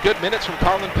 Get some good minutes from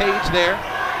Colin Page there.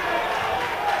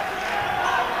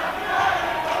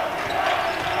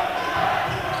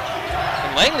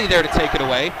 And Langley there to take it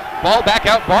away. Ball back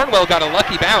out. Barnwell got a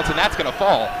lucky bounce, and that's going to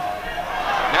fall.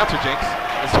 Announcer jinx.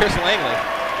 As here's Langley.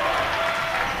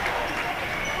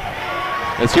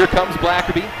 As here comes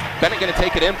Blackerby. Bennett going to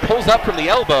take it in. Pulls up from the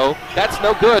elbow. That's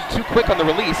no good. Too quick on the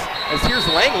release. As here's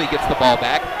Langley gets the ball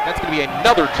back. That's going to be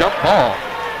another jump ball.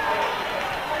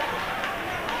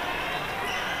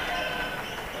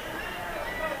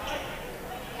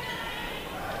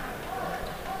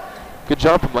 Good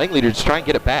job from Langley to just try and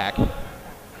get it back.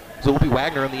 So it will be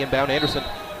Wagner on the inbound. Anderson.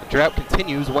 The drought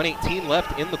continues. 1:18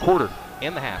 left in the quarter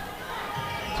and the half.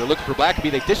 So looking for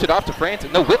Blackerby. They dish it off to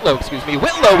Francis. No, Whitlow, excuse me.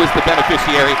 Whitlow is the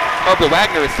beneficiary of the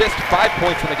Wagner assist. 5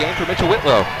 points in the game for Mitchell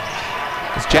Whitlow.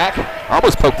 As Jack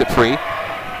almost poked it free.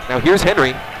 Now here's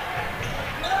Henry.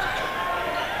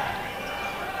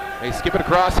 They skip it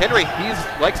across. Henry, he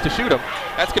likes to shoot him.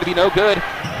 That's going to be no good.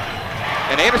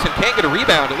 And Anderson can't get a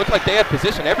rebound. It looked like they had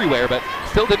position everywhere, but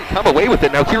still didn't come away with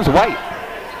it. Now here's White.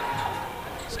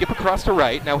 Skip across to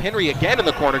right. Now Henry again in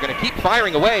the corner, going to keep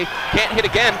firing away. Can't hit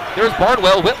again. There's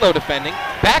Barnwell, Whitlow defending.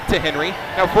 Back to Henry.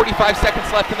 Now 45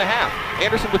 seconds left in the half.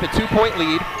 Anderson with a 2-point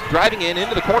lead. Driving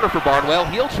into the corner for Barnwell.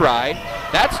 He'll try.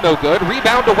 That's no good.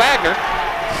 Rebound to Wagner.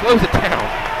 Slows it down.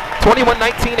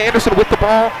 21-19, Anderson with the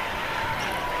ball.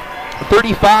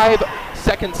 35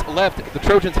 seconds left. The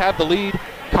Trojans have the lead.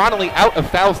 Connally out of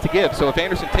fouls to give, so if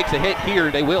Anderson takes a hit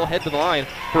here, they will head to the line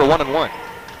for a 1-on-1.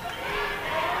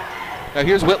 Now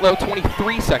here's Whitlow,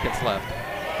 23 seconds left.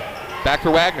 Back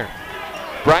for Wagner.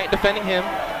 Bryant defending him.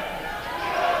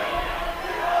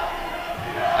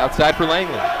 Outside for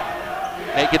Langley.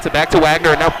 Nate gets it back to Wagner,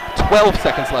 and now 12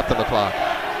 seconds left on the clock.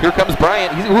 Here comes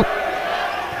Bryant.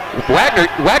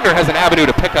 Wagner has an avenue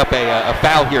to pick up a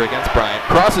foul here against Bryant.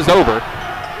 Crosses over.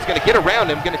 He's going to get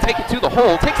around him, going to take it to the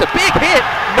hole. Takes a big hit.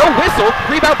 No whistle.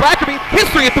 Rebound Blackerby.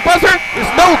 History at the buzzer is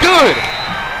no good.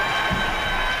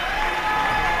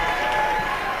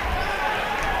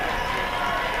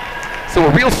 So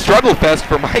a real struggle fest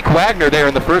for Mike Wagner there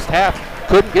in the first half.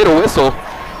 Couldn't get a whistle.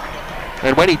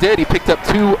 And when he did, he picked up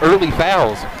 2 early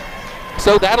fouls.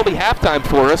 So that'll be halftime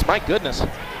for us. My goodness.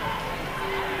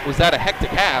 Was that a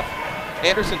hectic half?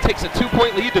 Anderson takes a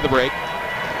 2-point lead to the break.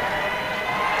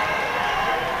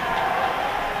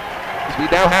 As we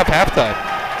now have halftime.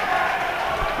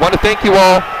 Want to thank you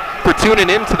all for tuning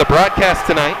in to the broadcast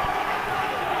tonight.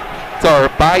 It's our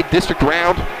by-district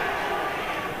round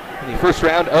in the first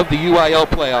round of the UIL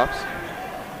playoffs.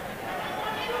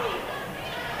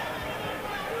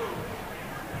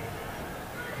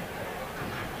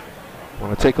 I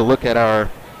want to take a look at our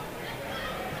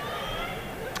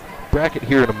bracket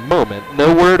here in a moment.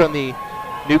 No word on the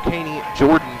New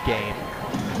Caney-Jordan game,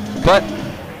 but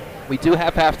we do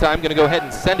have halftime. Going to go ahead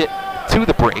and send it to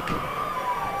the break.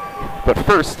 But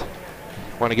first, I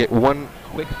want to get one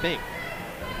quick thing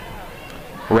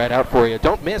read out for you.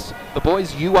 Don't miss the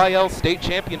boys UIL State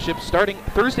Championship starting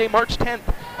Thursday, March 10th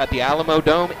at the Alamo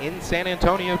Dome in San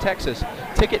Antonio, Texas.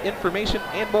 Ticket information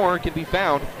and more can be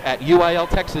found at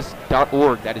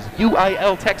uiltexas.org. That is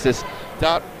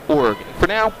uiltexas.org. For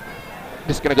now, I'm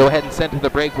just going to go ahead and send to the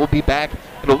break. We'll be back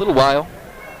in a little while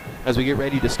as we get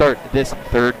ready to start this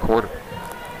third quarter.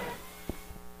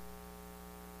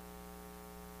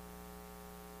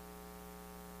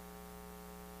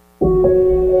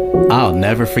 I'll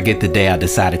never forget the day I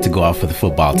decided to go out for the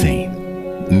football team.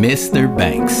 Mr.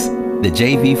 Banks, the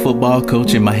JV football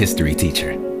coach and my history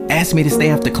teacher, asked me to stay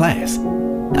after class.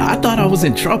 I thought I was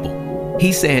in trouble.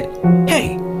 He said,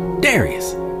 "Hey,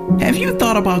 Darius, have you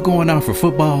thought about going out for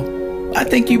football? I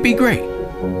think you'd be great."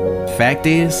 Fact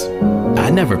is, I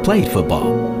never played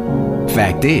football.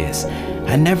 Fact is,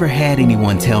 I never had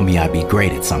anyone tell me I'd be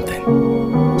great at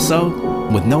something. So,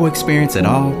 with no experience at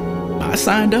all, I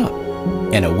signed up.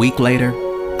 And a week later,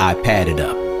 I padded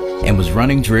up and was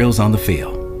running drills on the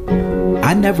field.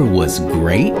 I never was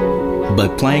great,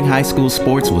 but playing high school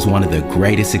sports was one of the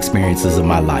greatest experiences of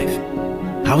my life.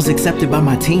 I was accepted by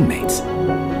my teammates,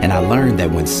 and I learned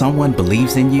that when someone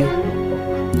believes in you,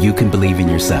 you can believe in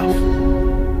yourself.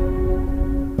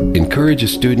 Encourage a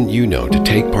student you know to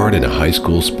take part in a high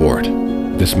school sport.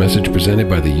 This message presented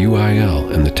by the UIL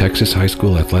and the Texas High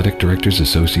School Athletic Directors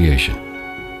Association.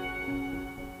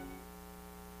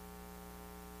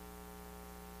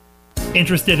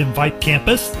 Interested in Vype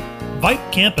Campus? Vype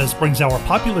Campus brings our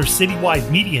popular citywide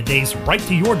media days right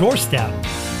to your doorstep.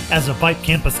 As a Vype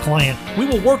Campus client, we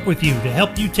will work with you to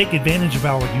help you take advantage of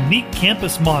our unique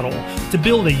campus model to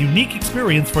build a unique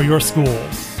experience for your school.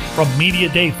 From media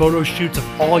day photo shoots of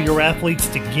all your athletes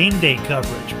to game day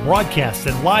coverage, broadcasts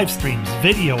and live streams,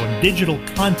 video and digital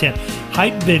content,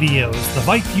 hype videos, the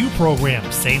Vype U program,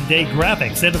 same day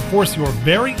graphics, and of course your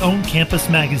very own campus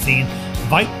magazine,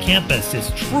 Vype Campus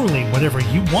is truly whatever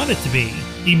you want it to be.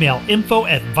 Email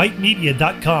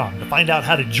info@vypemedia.com to find out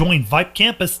how to join Vype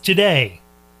Campus today.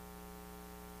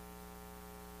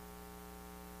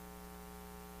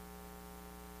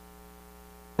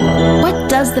 What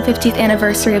does the 50th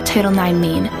anniversary of Title IX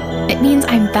mean? It means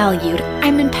I'm valued,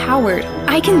 I'm empowered,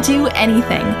 I can do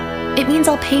anything. It means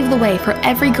I'll pave the way for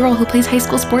every girl who plays high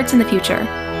school sports in the future,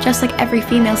 just like every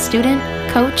female student,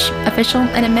 coach, official,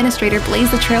 and administrator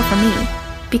blazed the trail for me.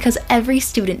 Because every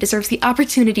student deserves the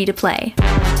opportunity to play.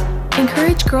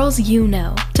 Encourage girls you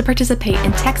know to participate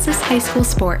in Texas high school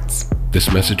sports. This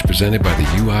message presented by the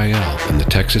UIL and the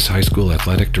Texas High School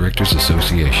Athletic Directors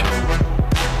Association.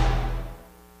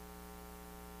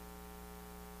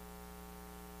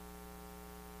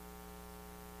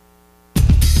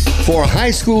 For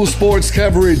high school sports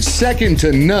coverage second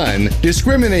to none,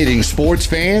 discriminating sports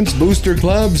fans, booster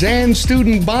clubs, and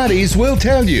student bodies will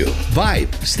tell you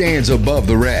Vype stands above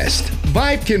the rest.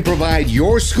 Vype can provide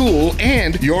your school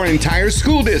and your entire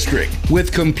school district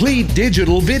with complete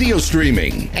digital video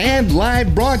streaming and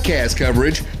live broadcast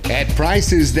coverage at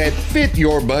prices that fit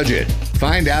your budget.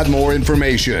 Find out more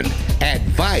information at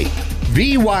Vype,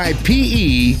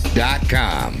 VYPE.com.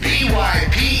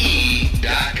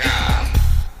 VYPE.com.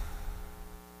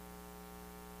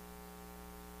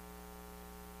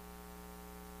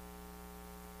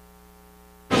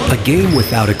 A game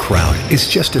without a crowd is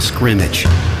just a scrimmage.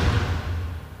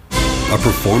 A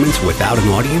performance without an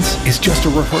audience is just a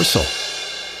rehearsal.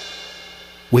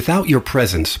 Without your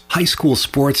presence, high school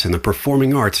sports and the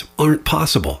performing arts aren't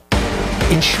possible.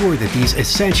 Ensure that these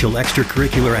essential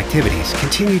extracurricular activities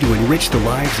continue to enrich the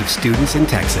lives of students in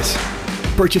Texas.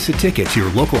 Purchase a ticket to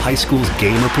your local high school's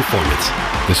game or performance.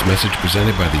 This message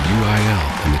presented by the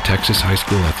UIL and the Texas High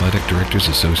School Athletic Directors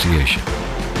Association.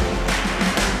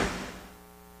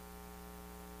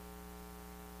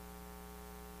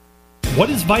 What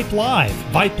is Vype Live?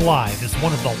 Vype Live is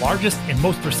one of the largest and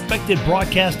most respected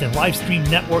broadcast and live stream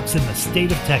networks in the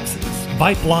state of Texas.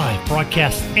 Vype Live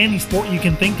broadcasts any sport you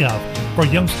can think of for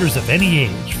youngsters of any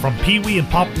age, from Pee Wee and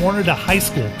Pop Warner to high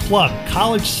school, club,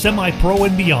 college, semi-pro,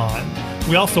 and beyond.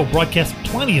 We also broadcast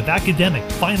plenty of academic,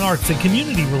 fine arts, and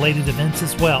community-related events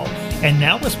as well, and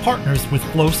now as partners with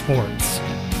Flow Sports.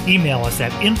 Email us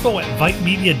at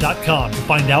info@vypemedia.com to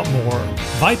find out more.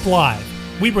 Vype Live.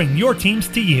 We bring your teams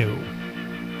to you.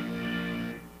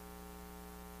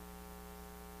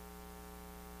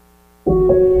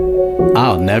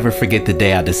 I'll never forget the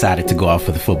day I decided to go out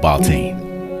for the football team.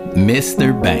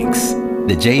 Mr. Banks,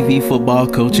 the JV football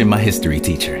coach and my history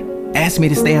teacher, asked me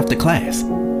to stay after class.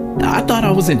 I thought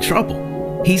I was in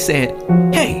trouble. He said,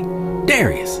 "Hey,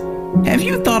 Darius, have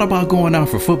you thought about going out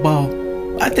for football?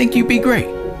 I think you'd be great."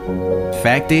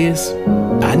 Fact is,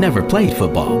 I never played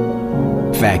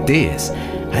football. Fact is,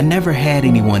 I never had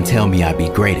anyone tell me I'd be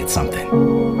great at something.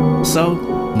 So,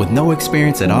 with no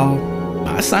experience at all,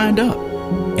 I signed up.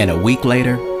 And a week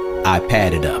later, I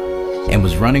padded up and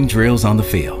was running drills on the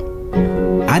field.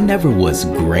 I never was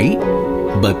great,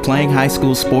 but playing high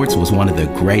school sports was one of the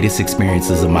greatest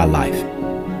experiences of my life.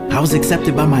 I was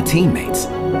accepted by my teammates,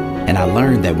 and I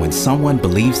learned that when someone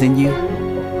believes in you,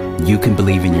 you can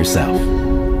believe in yourself.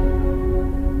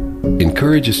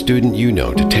 Encourage a student you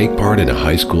know to take part in a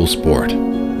high school sport.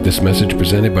 This message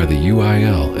presented by the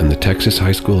UIL and the Texas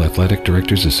High School Athletic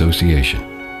Directors Association.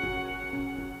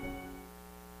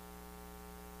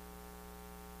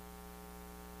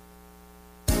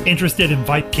 Interested in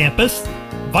Vype Campus?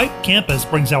 Vype Campus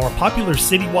brings our popular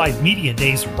citywide media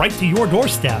days right to your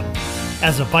doorstep.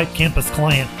 As a Vype Campus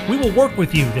client, we will work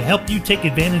with you to help you take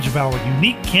advantage of our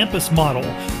unique campus model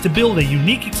to build a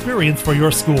unique experience for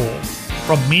your school.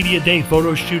 From media day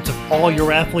photo shoots of all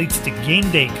your athletes to game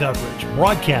day coverage,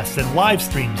 broadcasts and live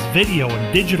streams, video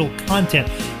and digital content,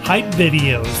 hype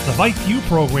videos, the Vype U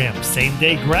program, same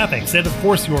day graphics, and of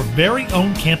course your very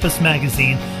own campus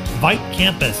magazine, Vype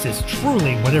Campus is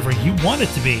truly whatever you want it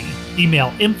to be.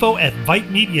 Email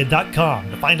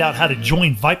info@vypemedia.com to find out how to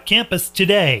join Vype Campus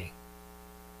today.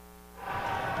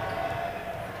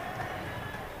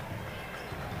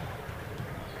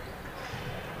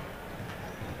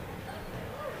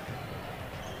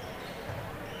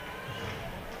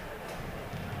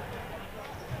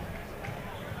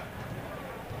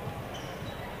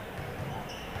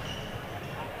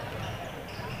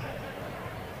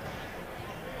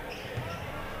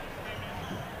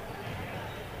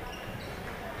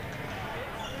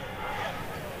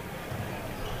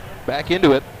 Back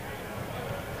into it.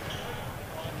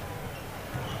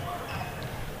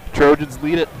 Trojans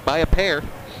lead it by a pair.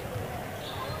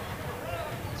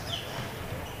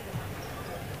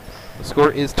 The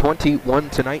score is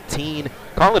 21-19.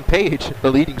 Colin Page,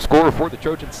 the leading scorer for the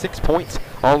Trojans, 6 points,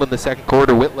 all in the second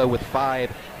quarter. Whitlow with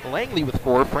 5, Langley with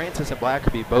 4, Francis and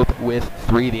Blackerby both with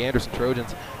 3. The Anderson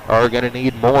Trojans are going to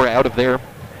need more out of their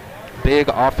big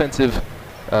offensive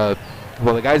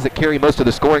well, the guys that carry most of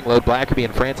the scoring load, Blackerby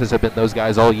and Francis, have been those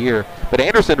guys all year. But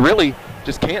Anderson really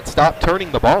just can't stop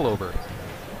turning the ball over.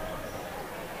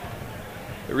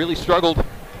 They really struggled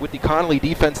with the Connally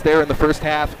defense there in the first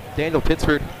half. Daniel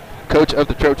Pittsford, coach of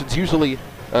the Trojans, usually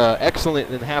excellent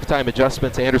in halftime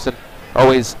adjustments. Anderson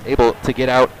always able to get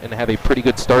out and have a pretty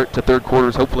good start to third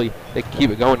quarters. Hopefully they can keep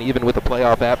it going even with the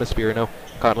playoff atmosphere. I know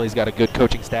Connally's got a good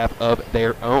coaching staff of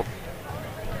their own.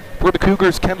 For the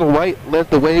Cougars, Kendall White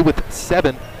led the way with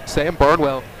 7. Sam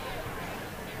Barnwell,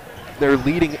 their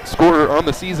leading scorer on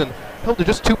the season, held to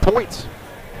just 2 points.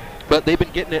 But they've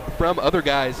been getting it from other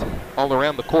guys all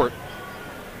around the court.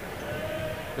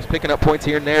 Just picking up points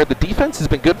here and there. The defense has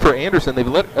been good for Anderson. They've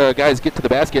let guys get to the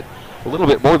basket a little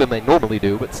bit more than they normally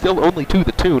do, but still only to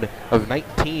the tune of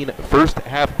 19 first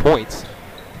half points.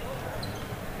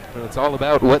 And it's all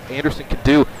about what Anderson can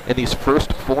do in these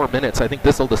first 4 minutes. I think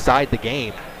this will decide the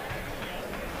game.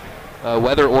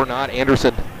 Whether or not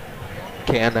Anderson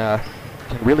can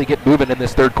really get moving in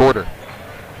this third quarter.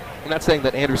 I'm not saying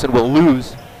that Anderson will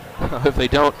lose if they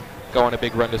don't go on a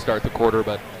big run to start the quarter,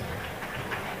 but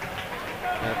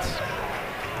that's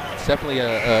It's definitely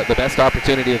the best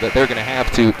opportunity that they're going to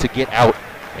have to get out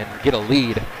and get a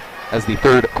lead as the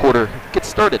third quarter gets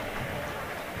started.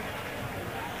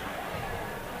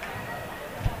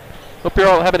 Hope you're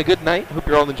all having a good night. Hope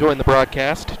you're all enjoying the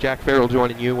broadcast. Jack Farrell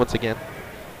joining you once again.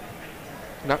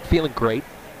 Not feeling great.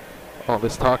 All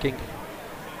this talking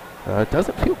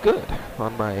doesn't feel good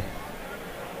on my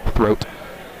throat.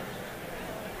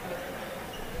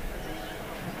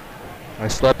 I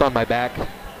slept on my back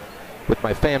with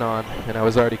my fan on, and I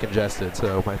was already congested,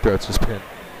 so my throat's just been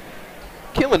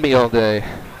killing me all day.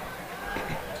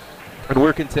 And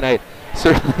working tonight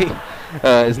certainly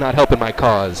is not helping my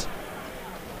cause.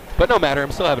 But no matter,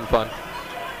 I'm still having fun.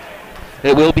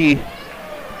 It will be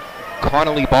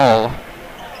Connally ball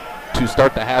to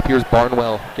start the half. Here's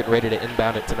Barnwell getting ready to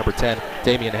inbound it to number 10,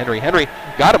 Damian Henry. Henry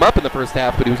got him up in the first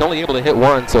half, but he was only able to hit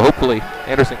one, so hopefully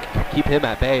Anderson can keep him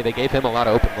at bay. They gave him a lot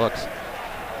of open looks.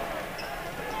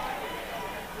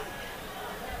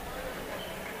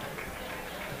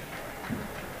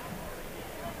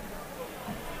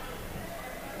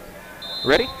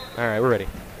 Ready? All right, we're ready.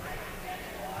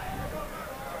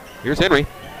 Here's Henry.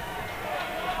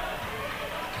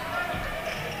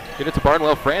 Get it to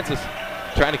Barnwell. Francis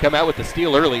trying to come out with the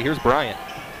steal early. Here's Bryant.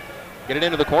 Get it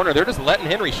into the corner. They're just letting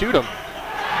Henry shoot him.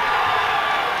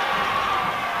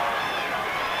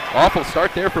 Awful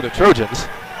start there for the Trojans,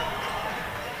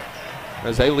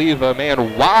 as they leave a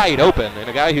man wide open, and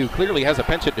a guy who clearly has a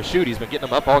penchant to shoot. He's been getting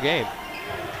them up all game.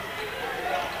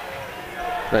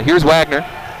 Now here's Wagner.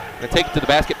 Gonna take it to the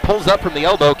basket. Pulls up from the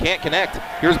elbow. Can't connect.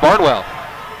 Here's Barnwell.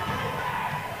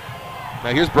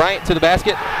 Now here's Bryant to the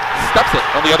basket. Stuffs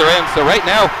it on the other end. So right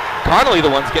now, Connally the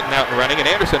one's getting out and running, and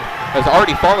Anderson has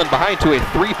already fallen behind to a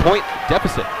 3-point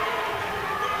deficit.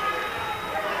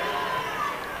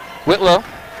 Whitlow.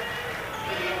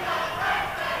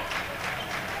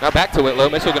 Now back to Whitlow.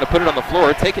 Mitchell going to put it on the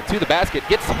floor, take it to the basket,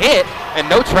 gets hit, and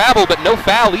no travel, but no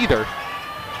foul either.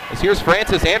 As here's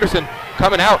Francis. Anderson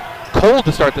coming out cold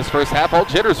to start this first half. All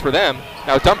jitters for them.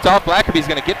 Now dumped off. Blackerby's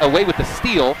going to get away with the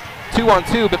steal.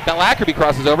 2-on-2, but Blackerby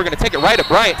crosses over. Going to take it right at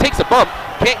Bryant. Takes a bump.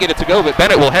 Can't get it to go, but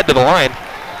Bennett will head to the line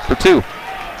for two.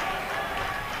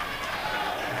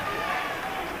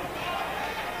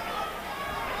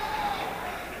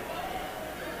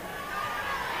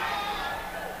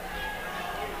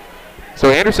 So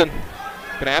Anderson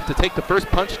going to have to take the first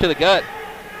punch to the gut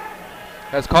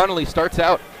as Connally starts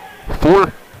out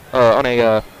on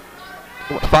a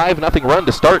 5-0 run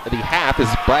to start the half. Is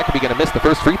Blackerby going to miss the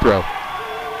first free throw?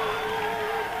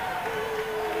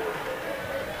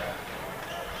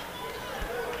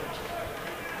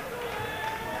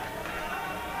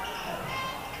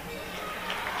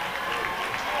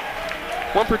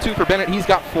 One for two for Bennett. He's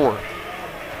got 4.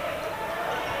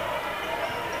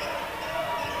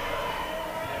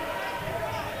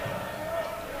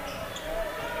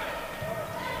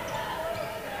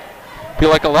 Feel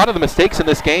like a lot of the mistakes in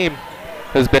this game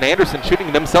has been Anderson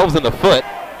shooting themselves in the foot.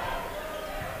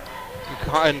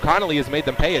 And Connally has made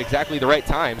them pay at exactly the right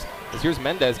times. As here's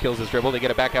Mendez kills his dribble. They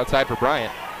get it back outside for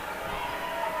Bryant.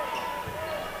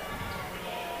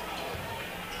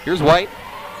 Here's White.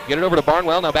 Get it over to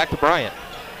Barnwell. Now back to Bryant.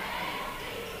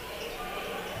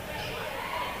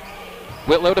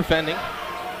 Whitlow defending.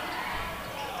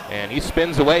 And he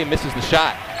spins away, misses the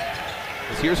shot.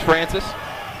 As here's Francis.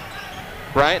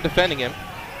 Bryant defending him.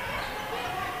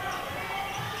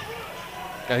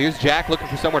 Now here's Jack looking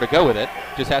for somewhere to go with it.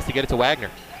 Just has to get it to Wagner.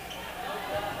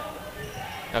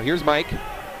 Now here's Mike.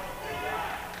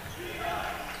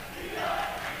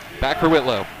 Back for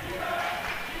Whitlow.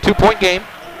 2-point game.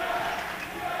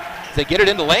 As they get it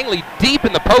into Langley deep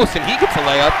in the post, and he gets a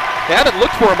layup. They haven't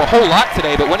looked for him a whole lot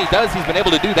today, but when he does, he's been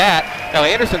able to do that. Now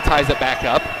Anderson ties it back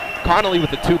up. Connally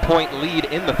with a 2-point lead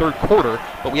in the third quarter,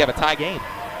 but we have a tie game.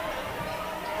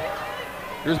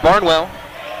 Here's Barnwell.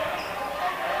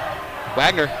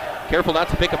 Wagner, careful not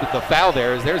to pick up the foul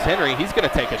there. As there's Henry. He's going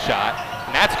to take a shot,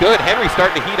 and that's good. Henry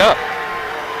starting to heat up.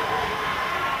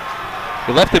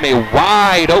 He left him a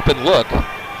wide open look,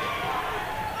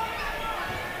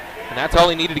 and that's all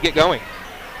he needed to get going.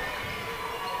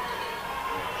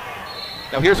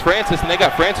 Now here's Francis, and they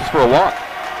got Francis for a walk.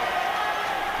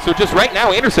 So just right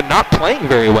now, Anderson not playing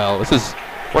very well. This is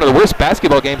one of the worst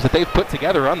basketball games that they've put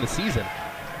together on the season.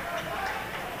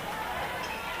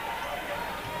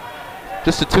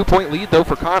 Just a 2-point lead, though,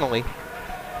 for Connally.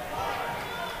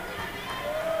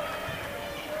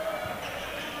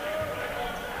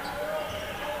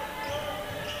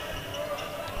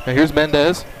 Now here's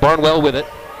Mendez. Barnwell with it.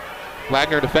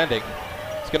 Wagner defending.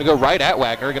 He's going to go right at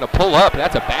Wagner. Going to pull up.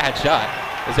 That's a bad shot.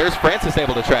 As there's Francis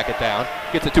able to track it down.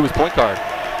 Gets it to his point guard.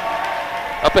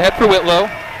 Up ahead for Whitlow.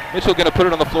 Mitchell going to put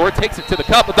it on the floor, takes it to the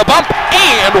cup with the bump,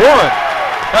 and one.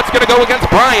 That's going to go against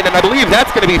Bryan, and I believe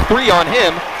that's going to be 3 on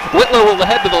him. Whitlow will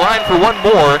head to the line for one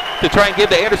more to try and give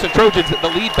the Anderson Trojans the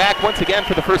lead back once again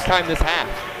for the first time this half.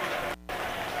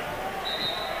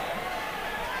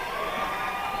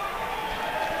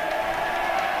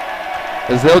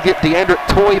 As they'll get DeAndre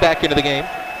Toy back into the game.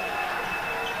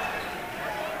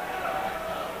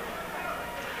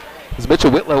 As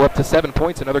Mitchell Whitlow up to 7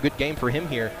 points, another good game for him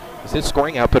here, as his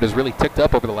scoring output has really ticked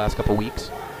up over the last couple weeks.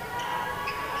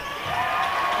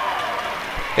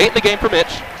 8 in the game for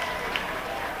Mitch.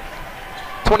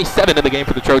 27 in the game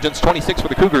for the Trojans, 26 for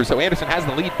the Cougars, so Anderson has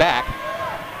the lead back.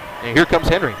 And here comes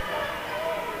Henry.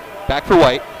 Back for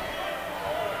White.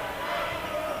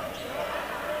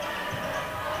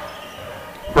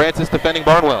 Francis defending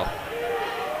Barnwell.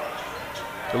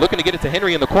 They're looking to get it to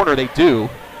Henry in the corner, they do.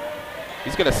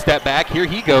 He's going to step back. Here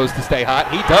he goes to stay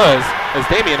hot. He does, as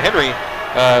Damian Henry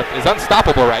is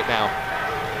unstoppable right now.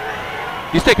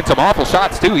 He's taking some awful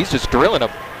shots, too. He's just drilling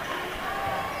them.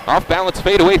 Off-balance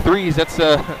fadeaway threes. That's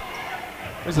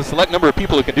there's a select number of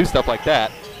people who can do stuff like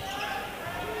that.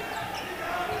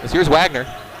 As here's Wagner.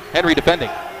 Henry defending.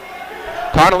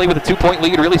 Connally with a 2-point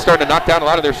lead, really starting to knock down a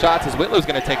lot of their shots as Whitlow's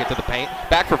going to take it to the paint.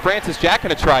 Back for Francis. Jack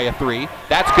going to try a 3.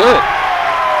 That's good.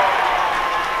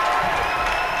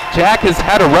 Jack has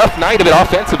had a rough night of it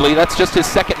offensively. That's just his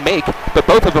second make, but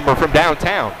both of them are from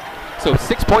downtown. So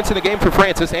 6 points in the game for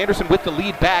Francis. Anderson with the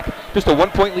lead back. Just a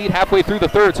 1-point lead halfway through the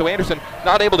third, so Anderson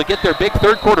not able to get their big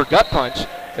third quarter gut punch,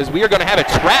 as we are going to have a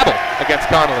travel against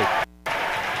Connally.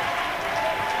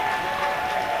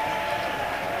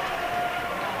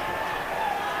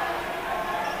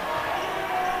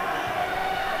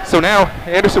 So now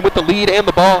Anderson with the lead and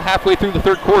the ball halfway through the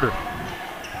third quarter.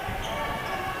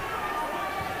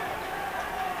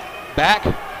 Back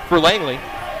for Langley.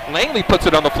 Langley puts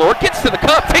it on the floor, gets to the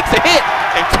cup, takes a hit,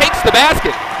 and takes the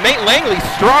basket. Nate Langley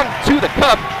strong to the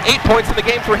cup. 8 points in the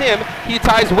game for him. He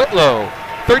ties Whitlow.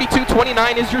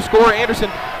 32-29 is your score.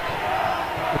 Anderson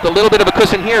with a little bit of a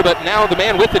cushion here, but now the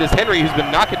man with it is Henry, who's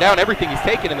been knocking down everything he's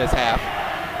taken in this half.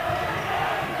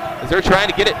 As they're trying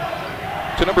to get it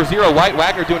to number 0, White.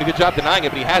 Wagner doing a good job denying it,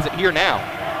 but he has it here now.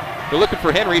 They're looking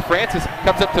for Henry. Francis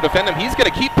comes up to defend him. He's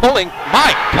going to keep pulling.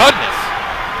 My goodness.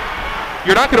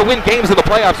 You're not going to win games in the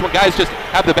playoffs when guys just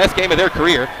have the best game of their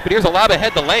career. But here's a lob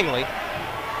ahead to Langley.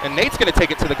 And Nate's going to take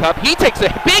it to the cup. He takes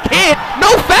a big hit. No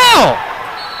foul.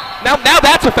 Now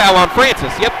that's a foul on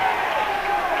Francis. Yep.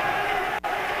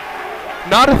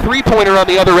 Not a three-pointer on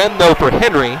the other end, though, for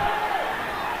Henry.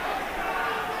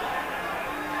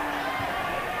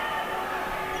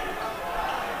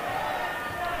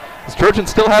 The Trojans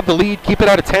still have the lead. Keep it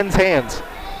out of 10's hands.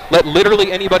 Let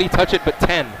literally anybody touch it but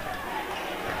 10.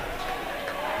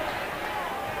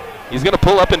 He's going to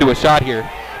pull up into a shot here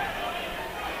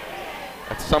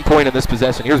at some point in this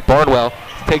possession. Here's Barnwell.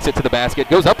 Takes it to the basket.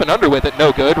 Goes up and under with it.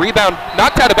 No good. Rebound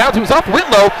knocked out of bounds. It was off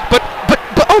Whitlow. But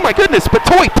oh my goodness. But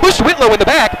Toy pushed Whitlow in the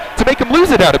back to make him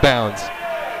lose it out of bounds.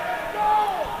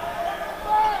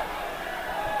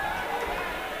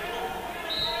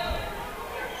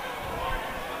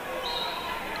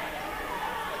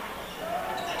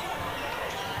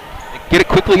 Get it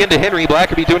quickly into Henry.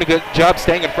 Blackerby doing a good job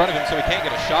staying in front of him so he can't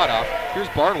get a shot off. Here's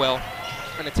Barnwell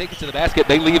trying to take it to the basket.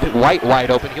 They leave it White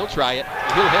wide open. He'll try it.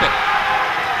 And he'll hit it.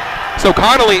 So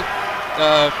Connally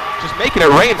just making it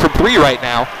rain from 3 right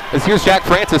now. As here's Jack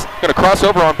Francis going to cross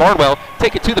over on Barnwell,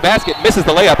 take it to the basket, misses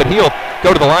the layup, and he'll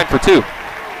go to the line for 2.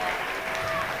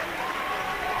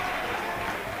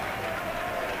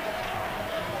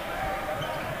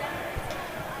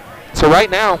 So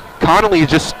right now, Connally is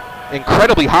just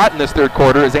incredibly hot in this third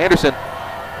quarter as Anderson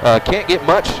can't get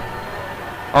much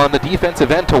on the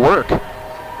defensive end to work.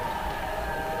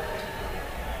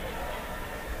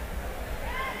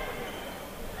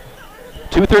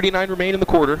 .239 remain in the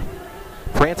quarter.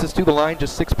 Francis to the line,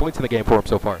 just 6 points in the game for him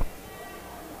so far.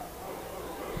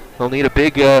 They'll need a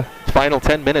big final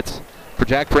 10 minutes for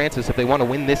Jack Francis if they want to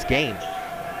win this game.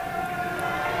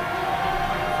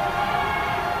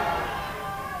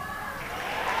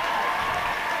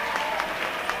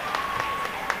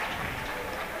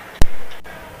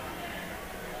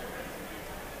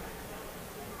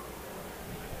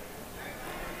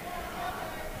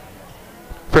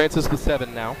 Francis with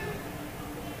 7 now.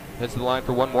 Heads to the line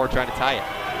for one more, trying to tie it.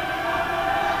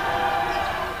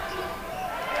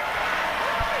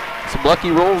 Some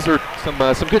lucky rolls, or some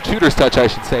good shooter's touch, I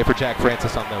should say, for Jack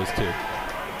Francis on those two.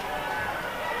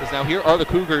 Because now here are the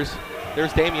Cougars.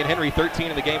 There's Damian Henry, 13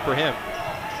 in the game for him.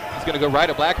 He's going to go right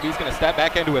at Blackerby. He's going to step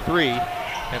back into a 3,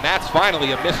 and that's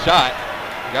finally a missed shot.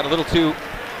 Got a little too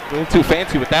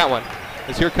fancy with that one.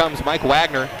 as here comes Mike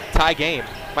Wagner, tie game.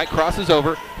 Mike crosses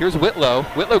over. Here's Whitlow.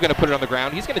 Whitlow going to put it on the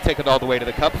ground. He's going to take it all the way to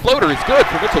the cup. Floater is good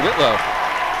for Mitchell Whitlow.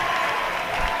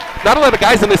 Not a lot of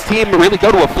guys on this team really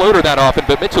go to a floater that often,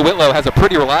 but Mitchell Whitlow has a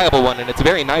pretty reliable one, and it's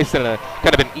very nice in a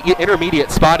kind of an intermediate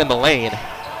spot in the lane.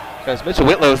 Because Mitchell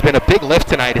Whitlow has been a big lift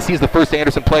tonight as he's the first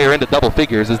Anderson player into double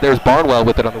figures, as there's Barnwell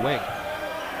with it on the wing.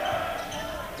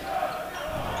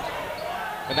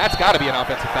 And that's got to be an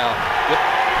offensive foul.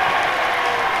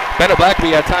 Bennett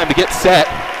Blackaby had time to get set,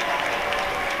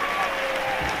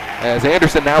 as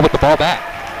Anderson now with the ball back.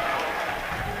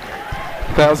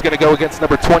 Foul's going to go against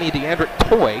number 20, DeAndre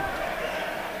Toy.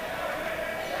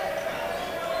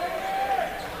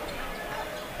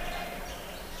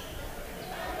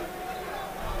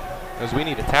 As we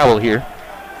need a towel here.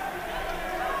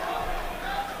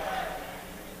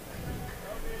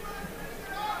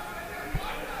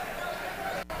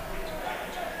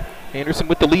 Anderson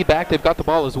with the lead back. They've got the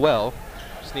ball as well.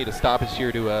 Just need a stoppage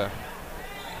here to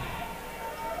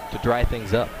dry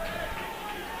things up.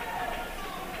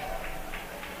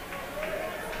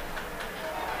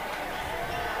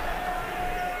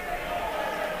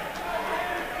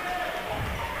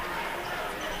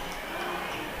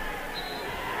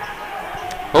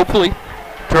 Hopefully,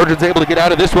 Trojans able to get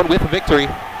out of this one with a victory,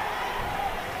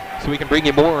 so we can bring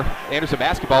you more Anderson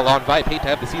basketball on Vype. Hate to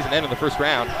have the season end in the first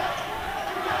round.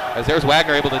 As there's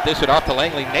Wagner able to dish it off to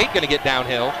Langley. Nate going to get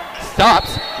downhill.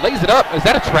 Stops, lays it up. Is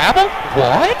that a travel?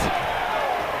 What?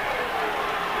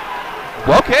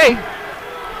 Okay.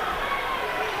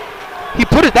 He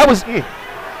put it,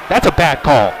 that's a bad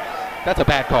call. That's a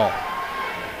bad call.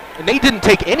 And Nate didn't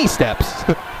take any steps.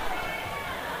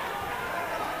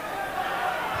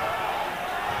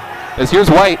 As here's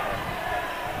White.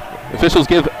 Officials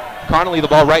give Connally the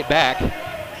ball right back.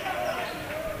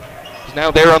 He's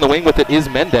now there on the wing with it is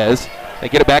Mendez. They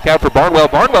get it back out for Barnwell.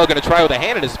 Barnwell going to try with a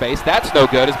hand in his face. That's no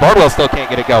good as Barnwell still can't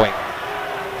get it going.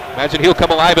 Imagine he'll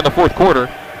come alive in the fourth quarter.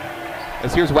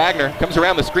 As here's Wagner. Comes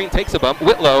around the screen, takes a bump.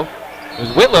 Whitlow.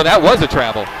 There's Whitlow. That was a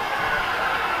travel.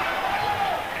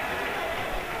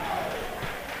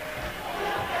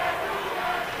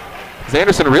 As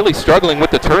Anderson really struggling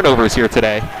with the turnovers here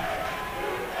today.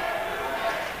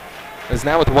 As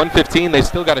now with 1:15, they've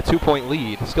still got a 2-point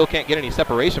lead. Still can't get any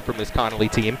separation from this Connally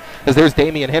team. As there's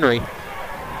Damian Henry.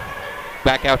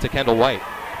 Back out to Kendall White.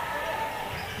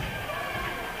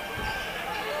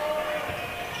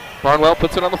 Barnwell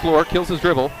puts it on the floor, kills his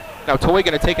dribble. Now Toy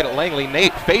going to take it at Langley.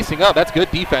 Nate facing up. That's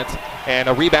good defense. And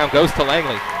a rebound goes to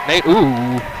Langley. Nate,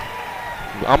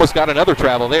 almost got another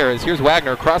travel there. As here's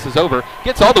Wagner, crosses over,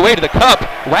 gets all the way to the cup.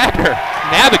 Wagner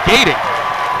navigating.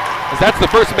 As that's the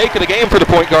first make of the game for the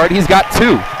point guard. He's got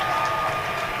 2.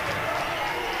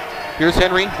 Here's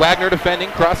Henry, Wagner defending,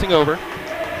 crossing over.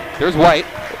 There's White.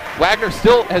 Wagner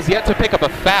still has yet to pick up a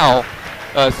foul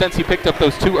since he picked up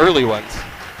those 2 early ones.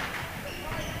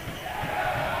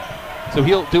 So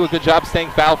he'll do a good job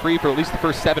staying foul-free for at least the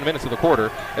first 7 minutes of the quarter.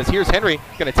 As here's Henry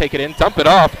going to take it in, dump it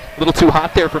off. A little too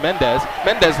hot there for Mendez.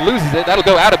 Mendez loses it. That'll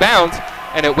go out of bounds.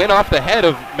 And it went off the head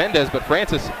of Mendez, but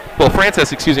Francis,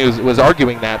 was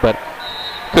arguing that, but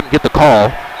couldn't get the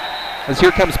call. As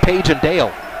here comes Page and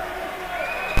Dale.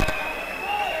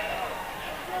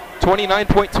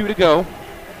 29.2 to go.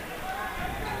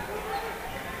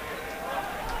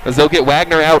 As they'll get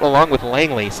Wagner out along with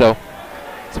Langley, so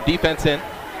some defense in.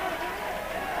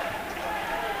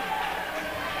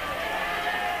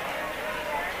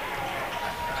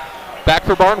 Back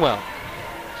for Barnwell.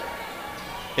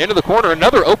 Into the corner,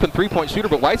 another open three-point shooter,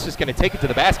 but White's just going to take it to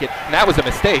the basket, and that was a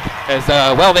mistake, as,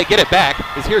 they get it back.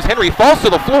 As here's Henry, falls to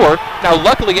the floor, now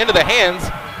luckily into the hands,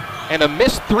 and a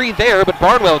missed 3 there, but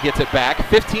Barnwell gets it back.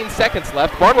 15 seconds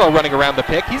left, Barnwell running around the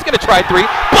pick. He's going to try 3,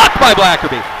 blocked by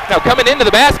Blackerby. Now coming into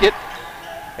the basket,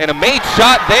 and a made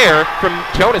shot there from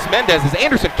Jonas Mendez, as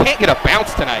Anderson can't get a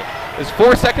bounce tonight. There's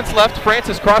 4 seconds left,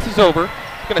 Francis crosses over,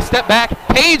 going to step back,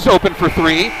 Page open for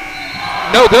 3,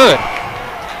 no good.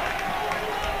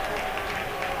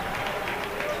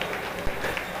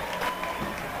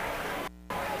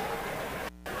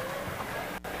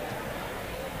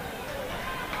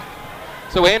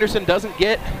 So Anderson doesn't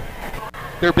get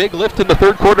their big lift in the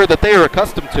third quarter that they are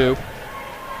accustomed to.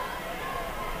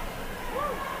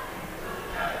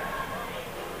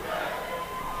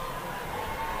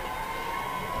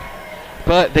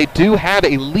 But they do have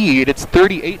a lead. It's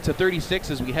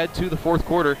 38-36 as we head to the fourth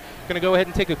quarter. Going to go ahead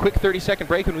and take a quick 30-second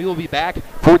break, and we will be back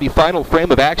for the final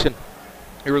frame of action.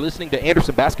 You're listening to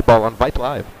Anderson Basketball on Vype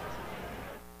Live.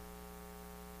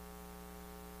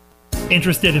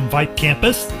 Interested in Vype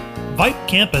Campus? Vype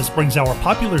Campus brings our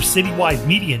popular citywide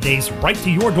media days right to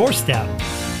your doorstep.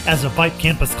 As a Vype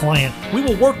campus client, we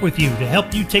will work with you to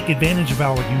help you take advantage of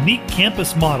our unique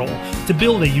campus model to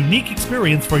build a unique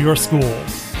experience for your school.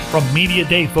 From media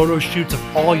day photo shoots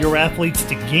of all your athletes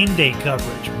to game day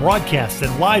coverage, broadcasts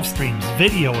and live streams,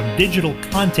 video and digital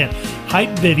content, hype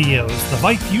videos, the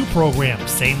Vype U program,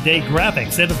 same-day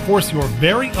graphics, and of course your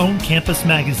very own campus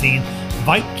magazine,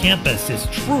 Vype Campus is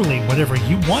truly whatever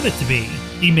you want it to be.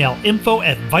 Email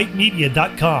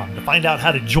info@vypemedia.com to find out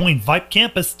how to join Vype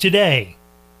Campus today.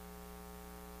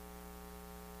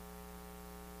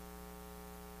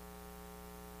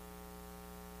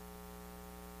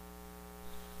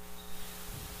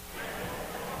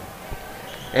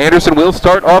 Anderson will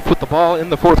start off with the ball in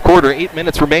the fourth quarter. 8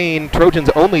 minutes remain. Trojans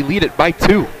only lead it by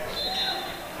 2.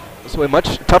 So a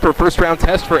much tougher first-round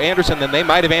test for Anderson than they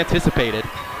might have anticipated.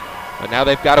 But now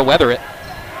they've got to weather it.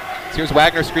 So here's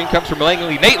Wagner. Screen comes from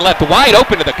Langley. Nate left wide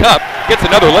open to the cup. Gets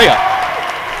another layup.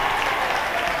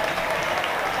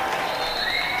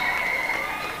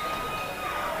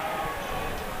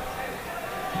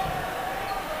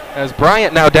 As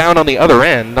Bryant now down on the other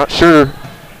end. Not sure.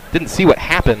 Didn't see what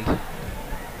happened.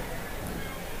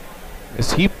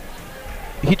 As he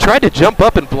tried to jump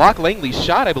up and block Langley's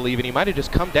shot, I believe, and he might have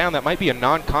just come down. That might be a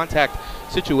non-contact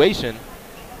situation,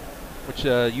 which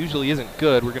usually isn't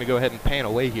good. We're going to go ahead and pan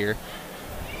away here.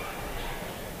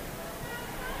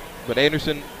 But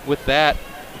Anderson, with that,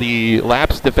 the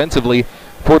lapse defensively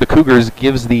for the Cougars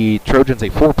gives the Trojans a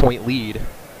 4-point lead.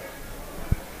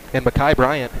 And Mekhi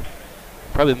Bryant,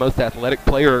 probably the most athletic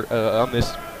player on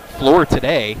this floor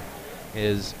today,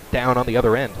 is down on the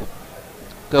other end.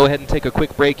 Go ahead and take a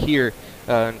quick break here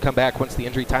and come back once the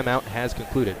injury timeout has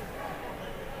concluded.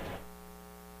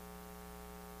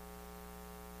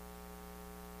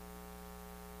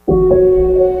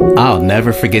 I'll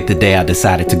never forget the day I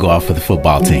decided to go out for the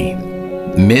football team.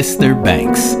 Mr.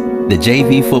 Banks, the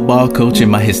JV football coach and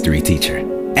my history teacher,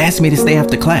 asked me to stay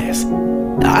after class.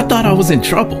 I thought I was in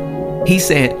trouble. He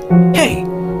said, "Hey,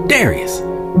 Darius,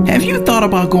 have you thought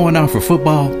about going out for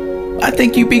football? I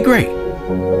think you'd be great."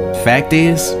 Fact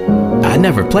is, I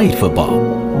never played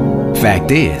football.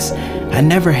 Fact is, I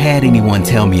never had anyone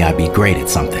tell me I'd be great at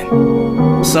something.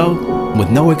 So, with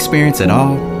no experience at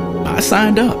all, I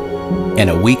signed up.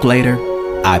 And a week later,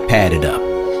 I padded up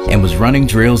and was running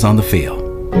drills on the field.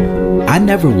 I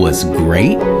never was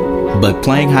great, but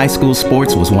playing high school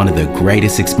sports was one of the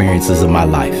greatest experiences of my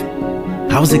life.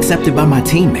 I was accepted by my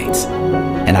teammates,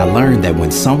 and I learned that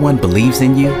when someone believes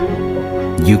in you,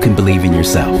 you can believe in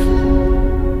yourself.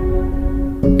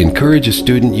 Encourage a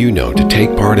student you know to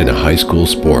take part in a high school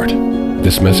sport.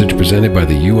 This message presented by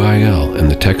the UIL and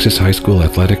the Texas High School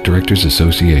Athletic Directors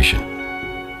Association.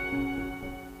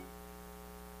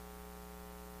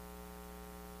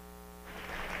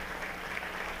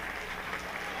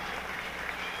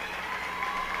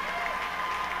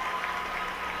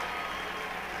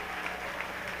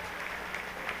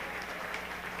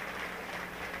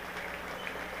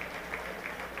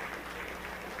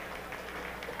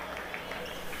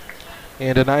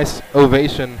 And a nice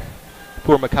ovation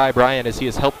for Mekhi Bryant as he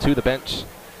is helped to the bench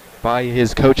by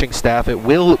his coaching staff. It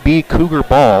will be Cougar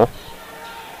ball.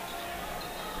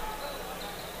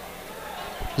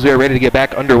 As we are ready to get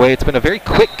back underway. It's been a very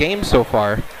quick game so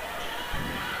far.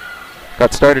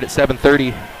 Got started at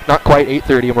 7:30, not quite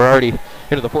 8:30, and we're already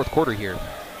into the fourth quarter here.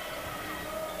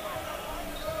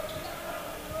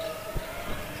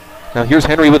 Now here's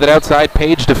Henry with it outside,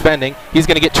 Page defending. He's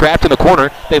going to get trapped in the corner.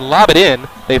 They lob it in.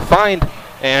 They find,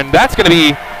 and that's going to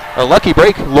be a lucky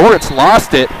break. Lawrence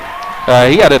lost it.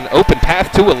 He had an open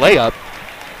path to a layup,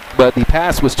 but the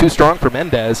pass was too strong for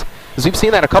Mendez. As we've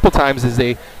seen that a couple times, is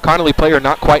a Connally player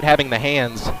not quite having the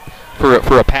hands for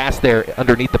a pass there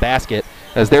underneath the basket,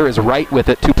 as there is Wright with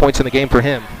it. 2 points in the game for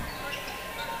him.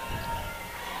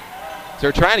 So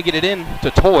they're trying to get it in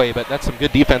to Toy, but that's some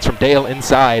good defense from Dale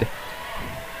inside.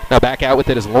 Now back out with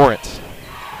it is Lawrence.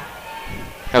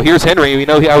 Now here's Henry. We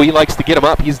know how he likes to get him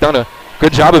up. He's done a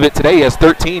good job of it today. He has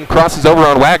 13. Crosses over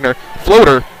on Wagner.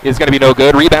 Floater is going to be no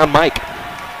good. Rebound Mike.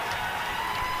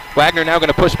 Wagner now going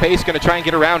to push pace. Going to try and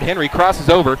get around Henry. Crosses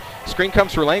over. Screen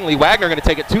comes for Langley. Wagner going to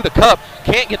take it to the cup.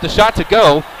 Can't get the shot to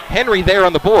go. Henry there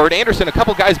on the board. Anderson a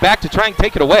couple guys back to try and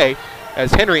take it away,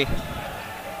 as Henry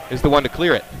is the one to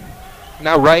clear it.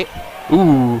 Now Wright.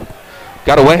 Ooh.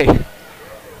 Got away.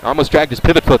 Almost dragged his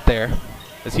pivot foot there,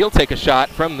 as he'll take a shot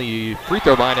from the free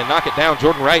throw line and knock it down.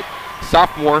 Jordan Wright,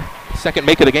 sophomore, second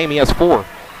make of the game. He has 4.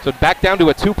 So back down to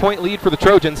a 2-point lead for the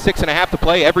Trojans. 6.5 to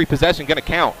play. Every possession going to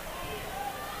count.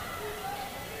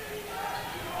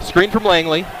 Screen from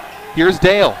Langley. Here's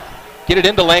Dale. Get it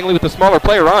into Langley with the smaller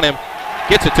player on him.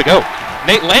 Gets it to go.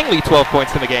 Nate Langley, 12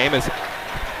 points in the game. As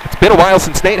it's been a while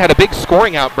since Nate had a big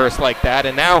scoring outburst like that,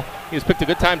 and now he's picked a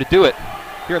good time to do it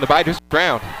here in the bi-district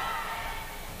round.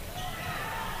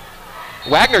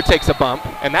 Wagner takes a bump,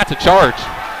 and that's a charge.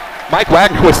 Mike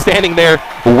Wagner was standing there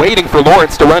waiting for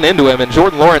Lawrence to run into him, and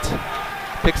Jordan Lawrence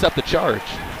picks up the charge.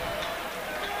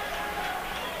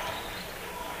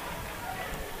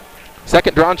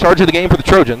 Second drawn charge of the game for the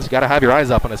Trojans. Got to have your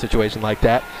eyes up on a situation like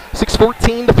that.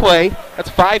 6:14 to play. That's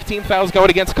 5 team fouls going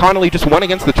against Connally, just 1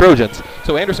 against the Trojans.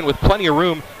 So Anderson with plenty of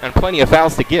room and plenty of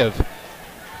fouls to give.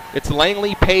 It's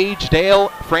Langley, Page, Dale,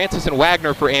 Francis, and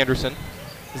Wagner for Anderson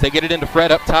as they get it into Fred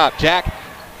up top. Jack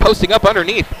posting up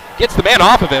underneath, gets the man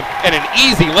off of him, and an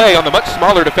easy lay on the much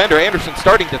smaller defender. Anderson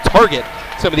starting to target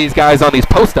some of these guys on these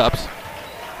post-ups.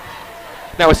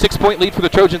 Now a 6-point lead for the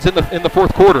Trojans in the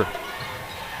fourth quarter.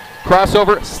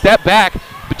 Crossover, step back,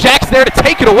 but Jack's there to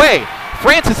take it away.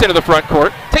 Francis into the front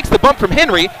court, takes the bump from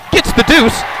Henry, gets the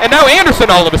deuce, and now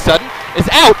Anderson all of a sudden is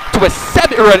out to an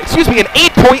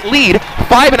 8-point lead,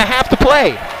 5.5 to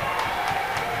play.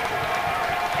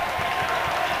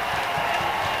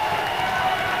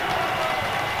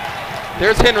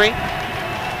 There's Henry.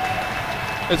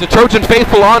 There's the Trojan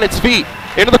faithful on its feet,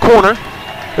 into the corner.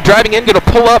 The driving in, going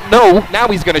to pull up, no, now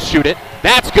he's going to shoot it.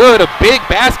 That's good, a big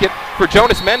basket for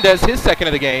Jonas Mendez, his second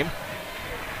of the game.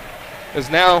 Is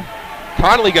now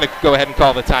Connally going to go ahead and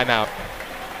call the timeout.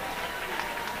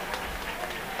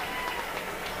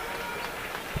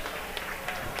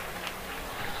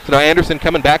 So now Anderson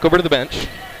coming back over to the bench.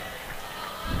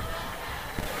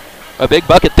 A big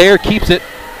bucket there, keeps it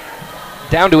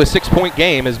down to a 6-point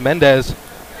game as Mendez,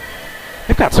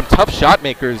 they've got some tough shot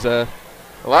makers. A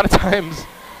lot of times,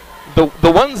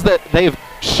 the ones that they've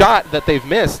shot that they've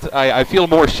missed, I feel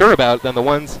more sure about than the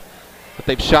ones that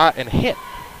they've shot and hit.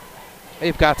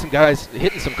 They've got some guys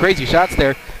hitting some crazy shots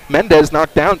there. Mendez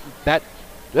knocked down that,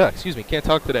 can't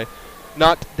talk today.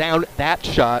 Knocked down that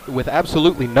shot with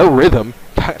absolutely no rhythm.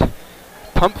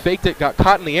 Pump faked it, got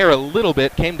caught in the air a little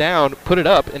bit, came down, put it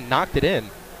up, and knocked it in.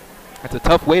 That's a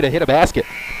tough way to hit a basket.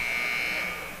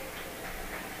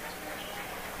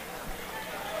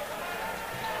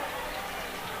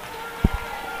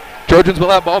 Trojans will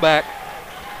have ball back.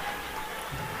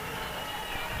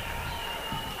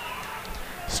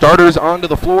 Starters onto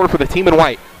the floor for the team in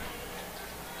white.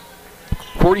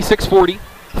 46-40,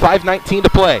 5:19 to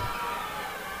play.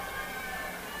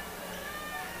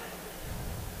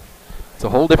 It's a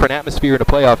whole different atmosphere in a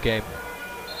playoff game.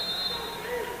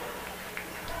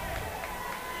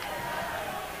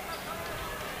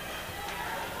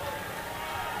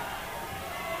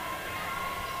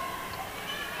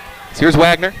 So here's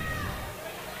Wagner.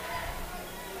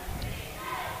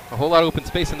 A whole lot of open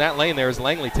space in that lane there as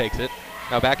Langley takes it.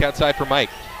 Now back outside for Mike.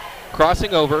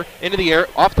 Crossing over, into the air,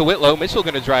 off to Whitlow. Mitchell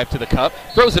going to drive to the cup.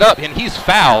 Throws it up, and he's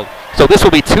fouled. So this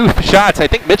will be 2 shots. I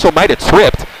think Mitchell might have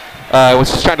tripped.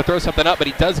 Was just trying to throw something up, but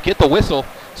he does get the whistle.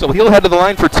 So he'll head to the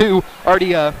line for 2.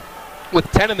 Already with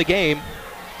 10 in the game.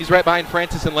 He's right behind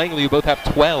Francis and Langley, who both have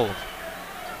 12.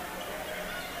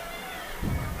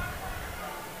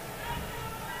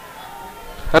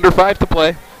 Under 5 to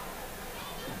play.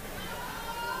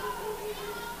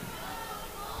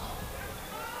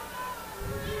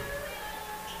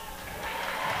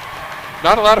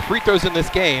 Not a lot of free throws in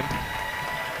this game,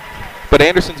 but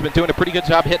Anderson's been doing a pretty good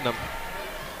job hitting them.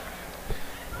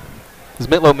 As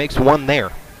Mitlow makes 1 there.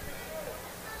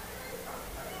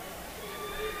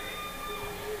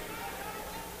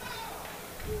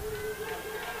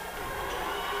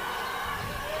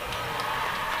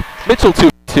 Mitchell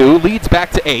 2-2, leads back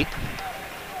to 8.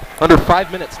 Under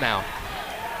 5 minutes now.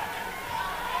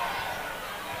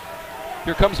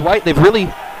 Here comes White. They've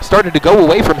really started to go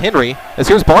away from Henry, as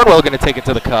here's Barnwell going to take it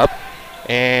to the cup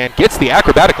and gets the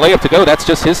acrobatic layup to go. That's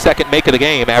just his second make of the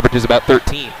game, averages about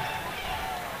 13.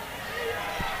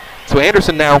 So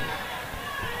Anderson now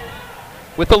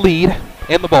with the lead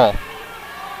and the ball.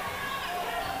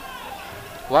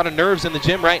 A lot of nerves in the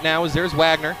gym right now as there's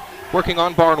Wagner working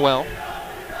on Barnwell.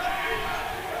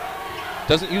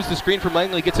 Doesn't use the screen from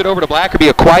Langley, gets it over to Blackerby.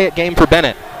 A quiet game for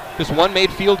Bennett. Just 1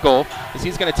 made field goal as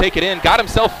he's going to take it in. Got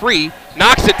himself free,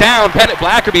 knocks it down. Bennett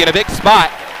Blackerby in a big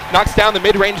spot. Knocks down the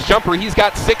mid-range jumper. He's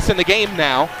got 6 in the game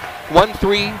now. 1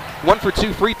 for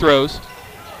 2 free throws.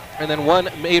 And then 1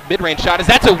 mid-range shot. As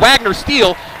that's a Wagner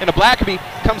steal, and a Blackerby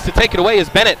comes to take it away as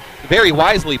Bennett very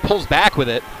wisely pulls back with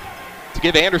it to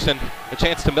give Anderson a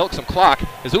chance to milk some clock.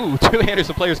 As 2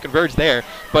 Anderson players converge there,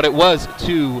 but it was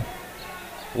to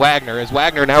Wagner. As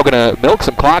Wagner now going to milk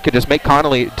some clock and just make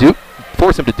Connally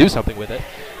force him to do something with it.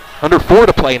 Under 4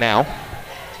 to play now.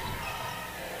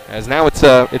 As now it's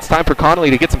time for Connally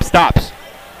to get some stops.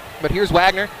 But here's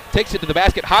Wagner, takes it to the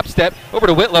basket, hop step, over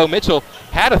to Whitlow. Mitchell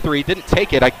had a three, didn't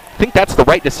take it. I think that's the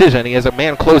right decision. He has a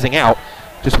man closing out.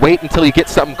 Just wait until you get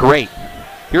something great.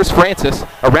 Here's Francis,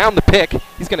 around the pick.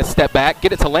 He's going to step back,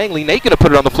 get it to Langley. Nate going to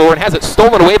put it on the floor and has it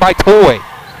stolen away by Toy.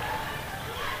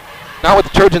 Not what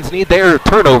the Trojans need there,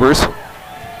 turnovers.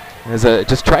 As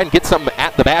just try and get something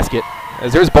at the basket.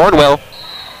 As there's Barnwell,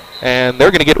 and they're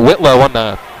going to get Whitlow on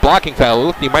the blocking foul.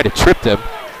 Look, he might have tripped him.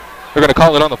 They're going to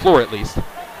call it on the floor at least.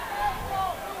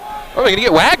 Oh, they're going to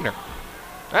get Wagner.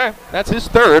 All right, that's his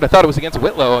third. I thought it was against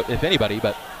Whitlow, if anybody,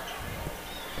 but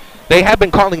they have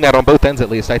been calling that on both ends at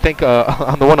least. I think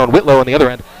on the one on Whitlow on the other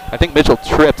end, I think Mitchell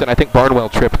tripped, and I think Barnwell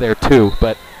tripped there too.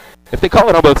 But if they call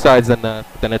it on both sides, then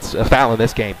it's a foul in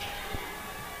this game.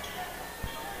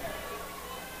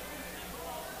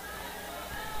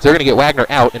 So they're going to get Wagner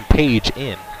out and Page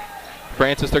in.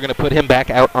 Francis, they're going to put him back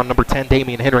out on number 10,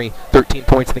 Damian Henry. 13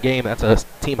 points in the game. That's a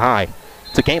team high.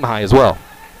 It's a game high as well.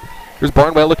 Here's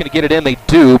Barnwell looking to get it in. They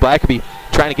do. Blackaby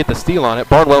trying to get the steal on it.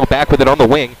 Barnwell back with it on the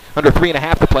wing. Under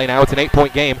 3.5 to play now. It's an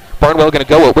 8-point game. Barnwell going to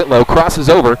go at Whitlow. Crosses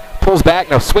over. Pulls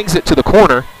back. Now swings it to the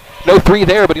corner. No three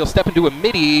there, but he'll step into a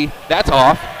midi. That's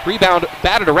off. Rebound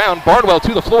batted around. Barnwell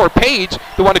to the floor. Page,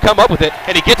 the one to come up with it,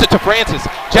 and he gets it to Francis.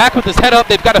 Jack with his head up.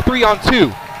 They've got a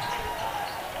 3-on-2.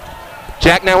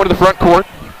 Jack now into the front court,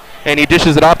 and he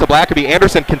dishes it off to Blackaby.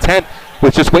 Anderson content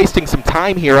with just wasting some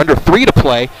time here. Under 3 to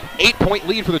play. 8-point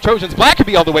lead for the Trojans.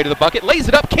 Blackaby all the way to the bucket. Lays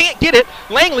it up. Can't get it.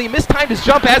 Langley mistimed his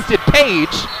jump, as did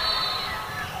Page.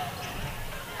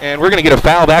 And we're going to get a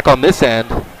foul back on this end.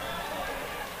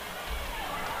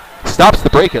 Stops the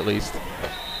break at least.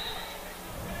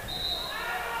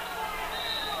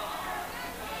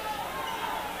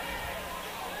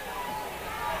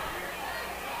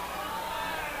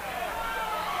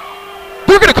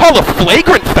 They're going to call a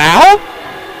flagrant foul?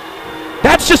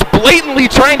 That's just blatantly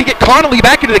trying to get Connally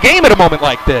back into the game at a moment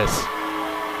like this.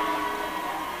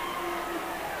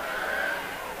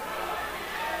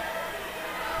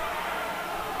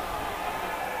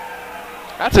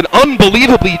 That's an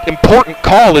unbelievably important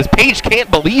call, as Page can't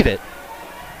believe it.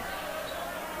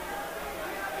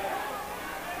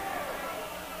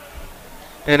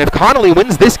 And if Connally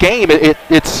wins this game,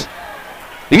 it's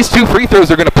these two free throws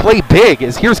are going to play big.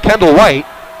 As here's Kendall White,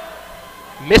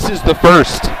 misses the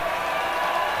first.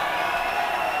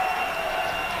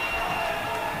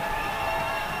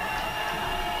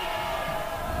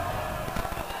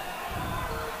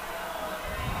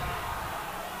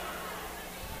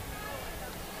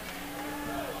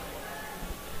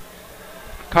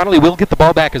 Connally will get the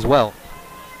ball back as well.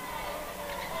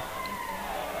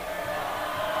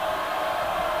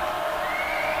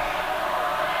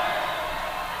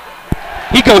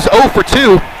 He goes 0 for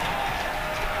 2.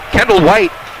 Kendall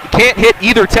White can't hit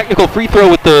either technical free throw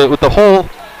with the hole.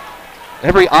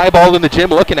 Every eyeball in the gym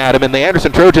looking at him, and the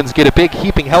Anderson Trojans get a big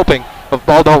heaping helping of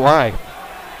ball don't lie.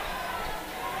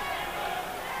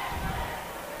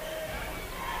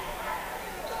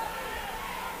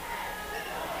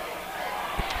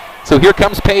 So here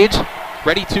comes Page,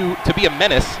 ready to be a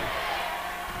menace.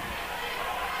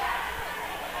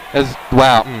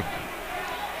 Wow.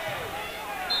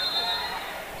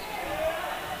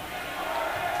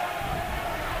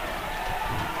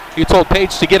 You told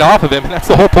Page to get off of him, and that's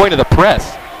the whole point of the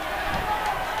press.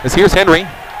 As here's Henry,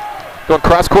 going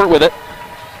cross court with it.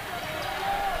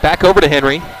 Back over to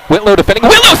Henry. Whitlow defending.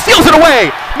 Whitlow steals it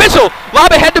away! Mitchell,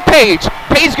 lob ahead to Page.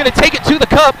 Page going to take it to the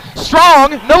cup.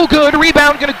 Strong, no good.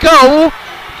 Rebound going to go.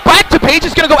 Back to Page.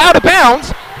 It's going to go out of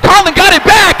bounds. Colin got it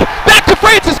back. Back to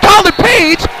Francis. Colin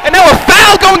Page. And now a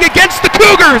foul going against the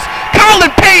Cougars.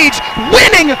 Colin Page,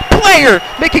 winning player,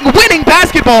 making winning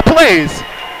basketball plays.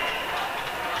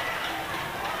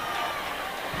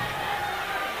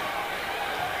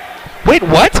 Wait,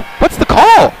 what? What's the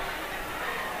call?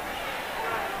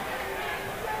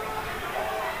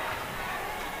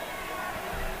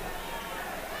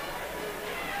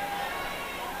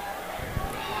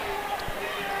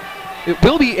 It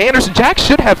will be Anderson. Jack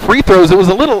should have free throws. It was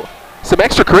some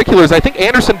extracurriculars. I think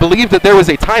Anderson believed that there was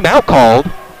a timeout called.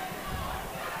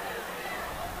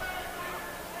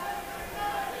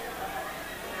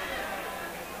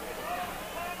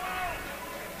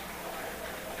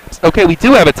 Okay, we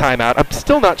do have a timeout. I'm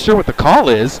still not sure what the call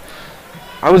is.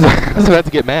 I was about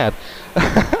to get mad.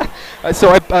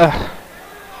 So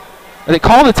they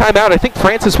called a timeout. I think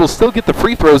Francis will still get the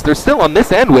free throws. They're still on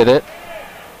this end with it.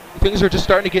 Things are just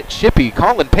starting to get chippy.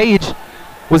 Colin Page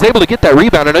was able to get that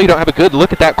rebound. I know you don't have a good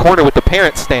look at that corner with the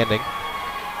parents standing.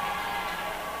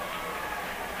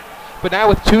 But now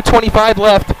with 2:25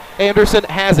 left, Anderson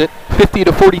has it,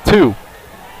 50-42.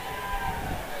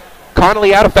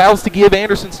 Connally out of fouls to give.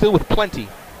 Anderson still with plenty.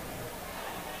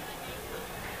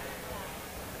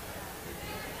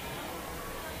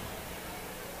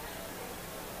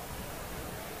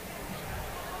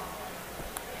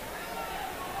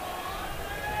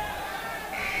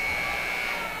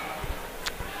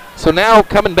 So now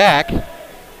coming back,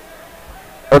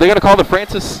 are they going to call the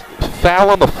Francis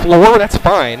foul on the floor? That's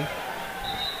fine.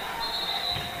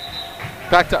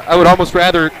 In fact, I would almost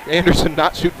rather Anderson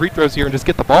not shoot free throws here and just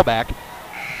get the ball back.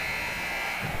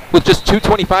 With just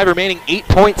 2:25 remaining, 8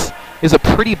 points is a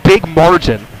pretty big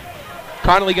margin.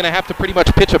 Connally going to have to pretty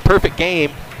much pitch a perfect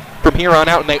game from here on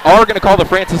out, and they are going to call the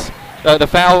Francis the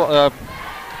foul,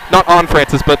 not on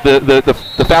Francis, but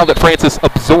the foul that Francis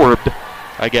absorbed,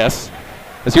 I guess.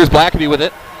 As here's Blackaby with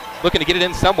it, looking to get it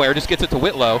in somewhere, just gets it to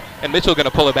Whitlow, and Mitchell going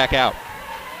to pull it back out.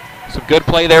 Some good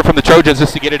play there from the Trojans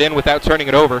just to get it in without turning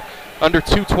it over. Under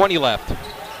 2:20 left.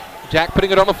 Jack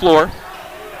putting it on the floor.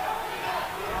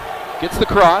 Gets the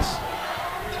cross.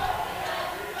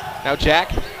 Now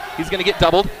Jack, he's going to get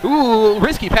doubled. Ooh,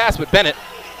 risky pass, but Bennett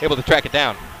able to track it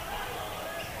down.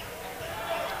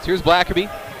 So here's Blackaby.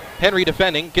 Henry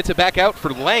defending, gets it back out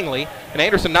for Langley, and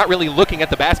Anderson not really looking at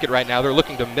the basket right now. They're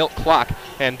looking to milk clock,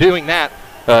 and doing that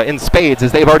in spades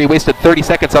as they've already wasted 30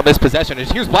 seconds on this possession.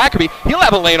 And here's Blackaby. He'll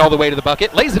have a lane all the way to the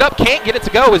bucket. Lays it up, can't get it to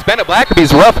go as Bennett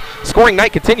Blackaby's rough scoring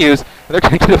night continues. And they're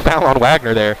going to get a foul on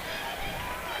Wagner there.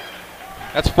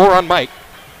 That's 4 on Mike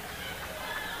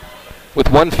with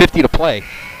 1:50 to play.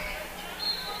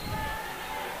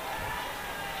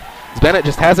 As Bennett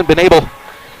just hasn't been able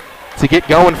to get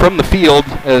going from the field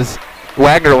as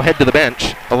Wagner will head to the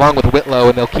bench along with Whitlow,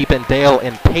 and they'll keep in Dale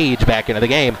and Page back into the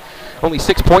game. Only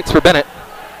 6 points for Bennett.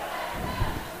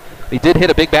 They did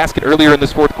hit a big basket earlier in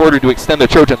this fourth quarter to extend the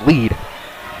Trojan lead.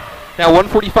 Now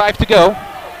 1:45 to go.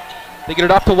 They get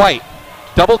it off to White.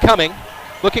 Double coming.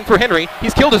 Looking for Henry.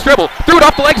 He's killed his dribble. Threw it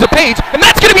off the legs of Page, and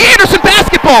that's going to be Anderson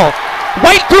basketball!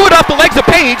 White threw it off the legs of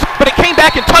Page, but it came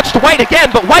back and touched White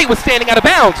again, but White was standing out of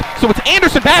bounds. So it's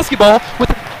Anderson basketball with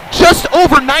just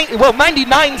over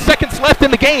 99 seconds left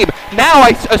in the game. Now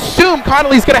I assume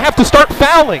Connally's going to have to start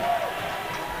fouling.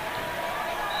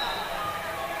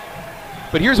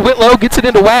 But here's Whitlow, gets it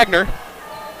into Wagner.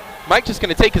 Mike just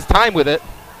going to take his time with it.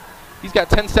 He's got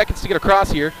 10 seconds to get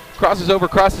across here. Crosses over,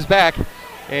 crosses back,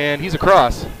 and he's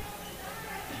across.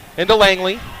 Into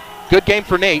Langley. Good game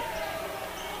for Nate.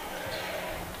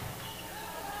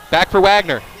 Back for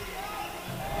Wagner.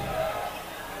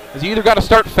 As you either got to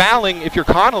start fouling if you're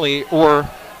Connally, or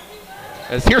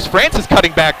as here's Francis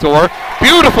cutting back door.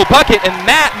 Beautiful bucket, and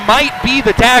that might be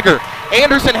the dagger.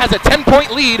 Anderson has a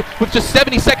 10-point lead with just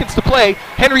 70 seconds to play.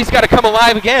 Henry's got to come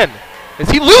alive again. As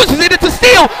he loses it, it's a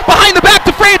steal behind the back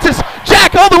to Francis.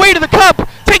 Jack all the way to the cup,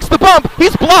 takes the bump.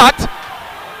 He's blocked,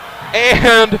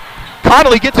 and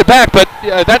Connally gets it back, but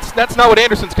that's not what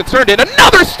Anderson's concerned in.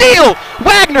 Another steal!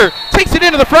 Wagner takes it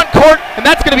into the front court, and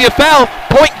that's going to be a foul.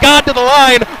 Point God to the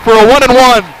line for a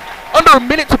 1-and-1. Under a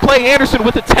minute to play, Anderson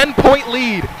with a 10-point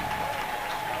lead.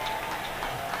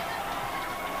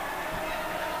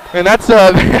 And that's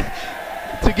to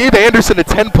give Anderson a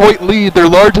 10-point lead, their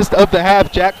largest of the half.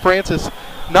 Jack Francis,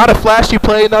 not a flashy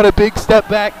play, not a big step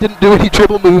back, didn't do any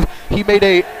dribble move. He made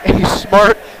a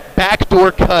smart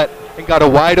backdoor cut and got a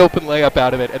wide open layup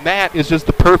out of it. And that is just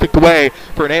the perfect way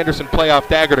for an Anderson playoff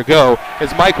dagger to go,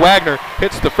 as Mike Wagner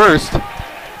hits the first.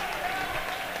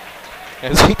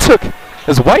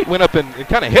 As White went up and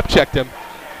kind of hip checked him.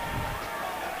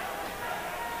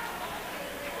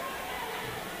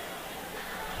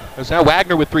 There's now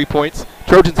Wagner with 3 points.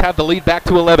 Trojans have the lead back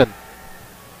to 11.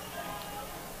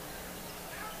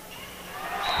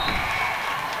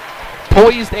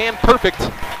 Poised and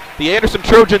perfect. The Anderson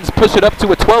Trojans push it up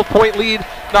to a 12-point lead.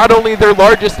 Not only their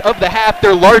largest of the half,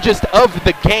 their largest of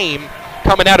the game,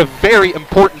 coming out of very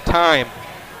important time.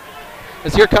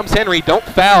 As here comes Henry, don't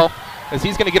foul, as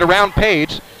he's going to get around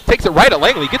Page. Takes it right at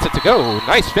Langley, gets it to go.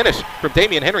 Nice finish from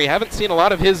Damian Henry. Haven't seen a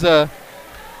lot of him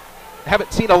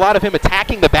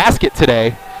attacking the basket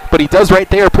today, but he does right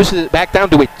there, pushes it back down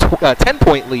to a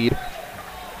 10-point lead.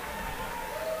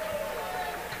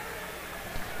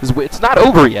 It's not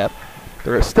over yet.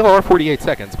 There still are 48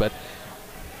 seconds, but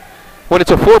when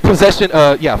it's a four-possession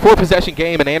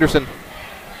game, and Anderson,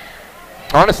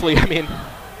 honestly, I mean,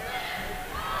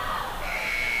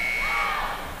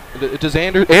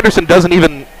 Anderson doesn't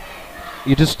even,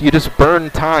 you just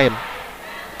burn time.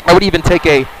 I would even take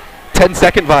a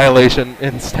 10-second violation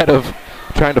instead of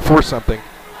trying to force something,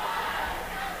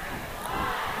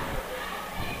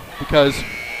 because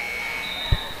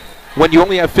when you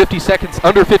only have 50 seconds,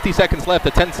 under 50 seconds left, a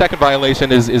 10-second violation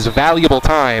is valuable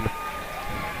time.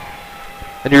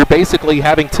 And you're basically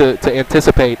having to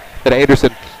anticipate that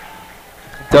Anderson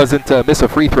doesn't miss a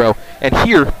free throw. And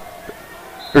here,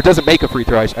 or doesn't make a free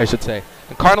throw, I should say.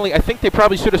 And Connally, I think they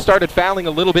probably should have started fouling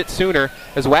a little bit sooner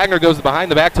as Wagner goes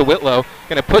behind the back to Whitlow.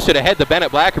 Going to push it ahead to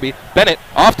Bennett Blackerby. Bennett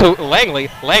off to Langley.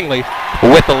 Langley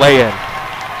with the lay-in.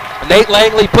 Nate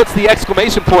Langley puts the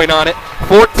exclamation point on it.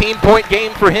 14-point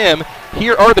game for him.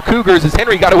 Here are the Cougars as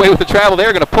Henry got away with the travel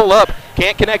there. Going to pull up.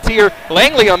 Can't connect here.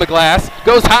 Langley on the glass.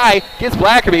 Goes high. Gets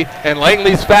Blackerby. And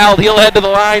Langley's fouled. He'll head to the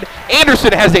line.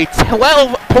 Anderson has a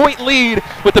 12-point lead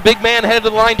with the big man headed to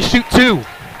the line to shoot to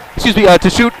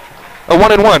shoot a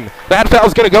 1-and-1. That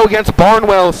foul's going to go against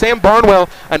Barnwell. Sam Barnwell,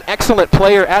 an excellent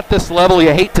player at this level.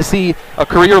 You hate to see a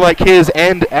career like his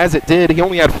end as it did. He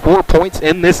only had 4 points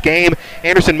in this game.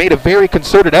 Anderson made a very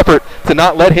concerted effort to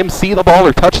not let him see the ball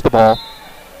or touch the ball.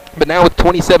 But now with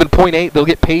 27.8, they'll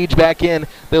get Page back in.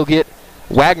 They'll get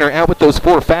Wagner out with those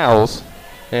 4 fouls.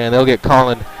 And they'll get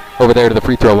Colin over there to the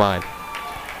free throw line.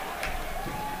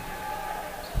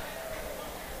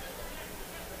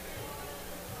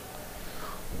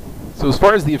 So as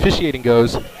far as the officiating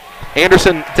goes,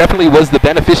 Anderson definitely was the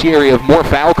beneficiary of more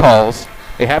foul calls.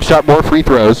 They have shot more free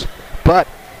throws, but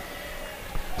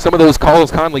some of those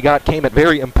calls Connally got came at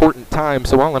very important times,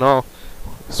 so all in all,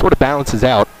 sort of balances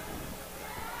out.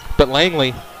 But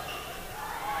Langley,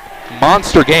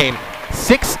 monster game,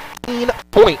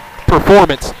 16-point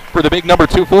performance for the big number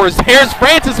 2-4. Here's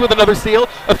Francis with another steal.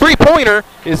 A three-pointer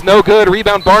is no good.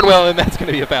 Rebound Barnwell, and that's going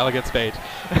to be a foul against Page.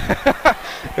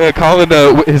 Colin,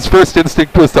 his first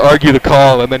instinct was to argue the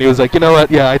call, and then he was like, you know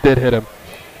what, yeah, I did hit him.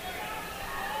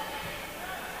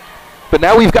 But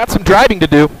now we've got some driving to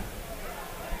do.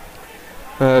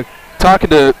 Talking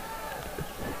to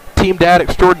team dad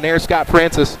extraordinaire Scott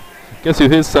Francis. Guess who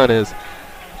his son is?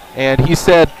 And he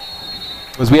said,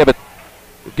 as we have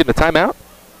getting a timeout?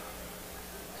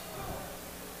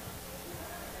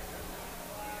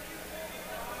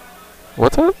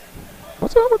 What's up?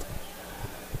 What's up?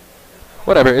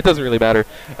 Whatever, it doesn't really matter.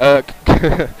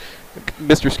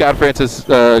 Mr. Scott Francis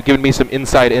giving me some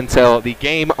inside intel. The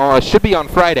game should be on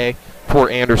Friday for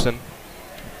Anderson.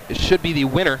 It should be the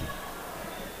winner.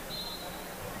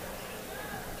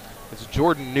 It's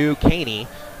Jordan New Caney.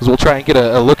 So we'll try and get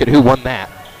a look at who won that.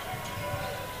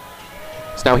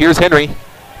 So now here's Henry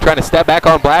trying to step back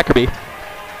on Blackerby.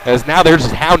 As now they're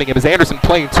just hounding him as Anderson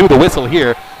playing to the whistle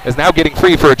here. As now getting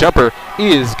free for a jumper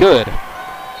is good.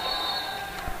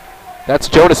 That's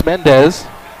Jonas Mendez.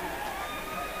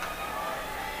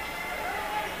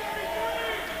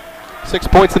 6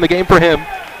 points in the game for him.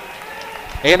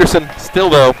 Anderson still,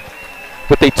 though,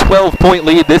 with a 12-point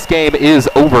lead. This game is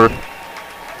over.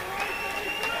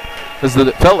 As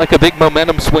it felt like a big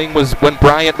momentum swing was when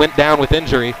Bryant went down with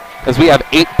injury, as we have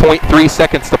 8.3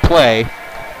 seconds to play.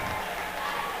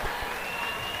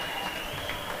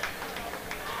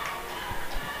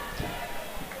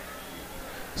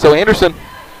 So Anderson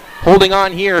holding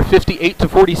on here,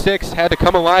 58-46, had to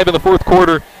come alive in the fourth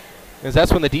quarter, as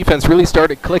that's when the defense really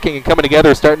started clicking and coming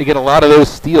together, starting to get a lot of those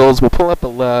steals. We'll pull up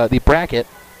the bracket.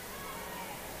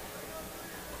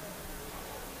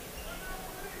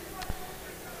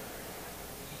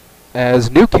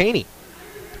 As New Caney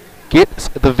gets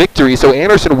the victory, so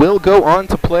Anderson will go on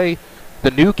to play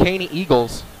the New Caney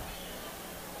Eagles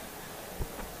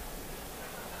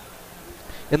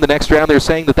in the next round. They're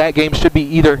saying that game should be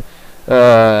either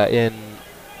in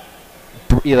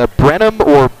either Brenham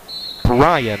or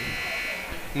Bryan.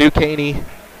 New Caney,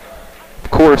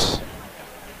 of course.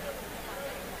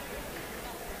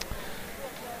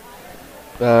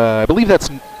 I believe that's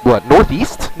what,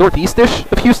 northeast-ish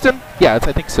of Houston? Yeah,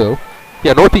 I think so.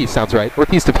 Yeah, northeast sounds right.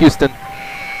 Northeast of Houston,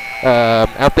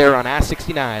 out there on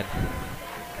I-69.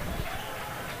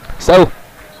 So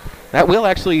that will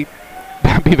actually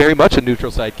be very much a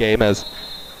neutral site game, as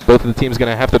both of the teams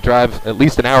going to have to drive at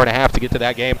least an hour and a half to get to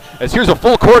that game. As here's a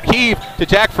full court heave to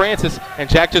Jack Francis, and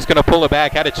Jack just going to pull it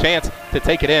back. Had a chance to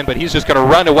take it in, but he's just going to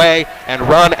run away and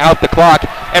run out the clock.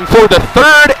 And for the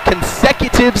third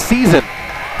consecutive season,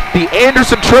 the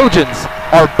Anderson Trojans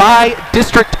are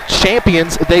by-district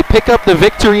champions. They pick up the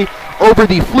victory over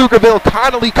the Pflugerville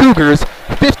Connally Cougars,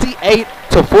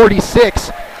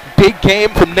 58-46. Big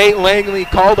game from Nate Langley,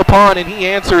 called upon, and he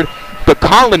answered. But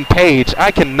Colin Page,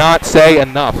 I cannot say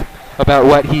enough about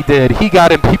what he did. He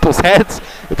got in people's heads.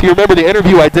 If you remember the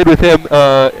interview I did with him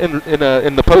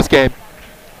in the postgame,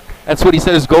 that's what he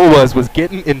said his goal was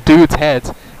getting in dudes'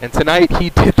 heads. And tonight he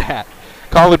did that.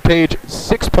 Colin Page,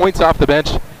 6 points off the bench,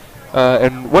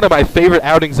 and one of my favorite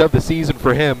outings of the season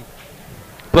for him.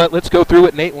 But let's go through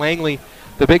it. Nate Langley,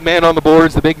 the big man on the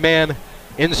boards, the big man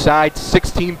inside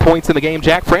 16 points in the game.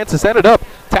 Jack Francis ended up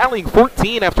tallying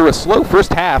 14 after a slow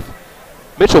first half.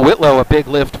 Mitchell Whitlow, a big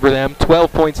lift for them,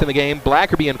 12 points in the game.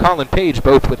 Blackerby and Colin Page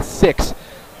both with 6.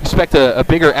 Expect a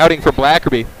bigger outing from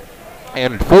Blackerby,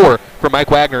 and 4 from Mike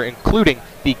Wagner, including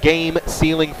the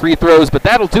game-sealing free throws. But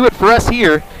that'll do it for us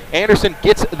here. Anderson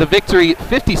gets the victory,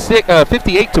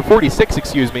 58 to 46,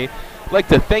 excuse me. I'd like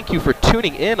to thank you for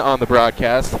tuning in on the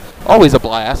broadcast. Always a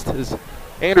blast, as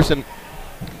Anderson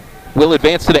will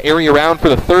advance to the area round for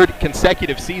the 3rd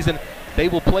consecutive season. They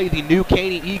will play the New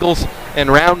Caney Eagles in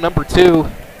round number 2.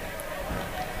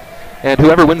 And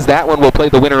whoever wins that one will play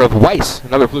the winner of Weiss,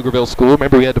 another Pflugerville school.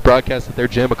 Remember, we had to broadcast at their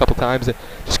gym a couple times and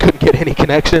just couldn't get any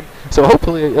connection. So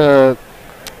hopefully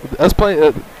us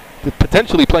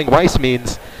potentially playing Weiss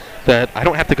means that I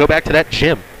don't have to go back to that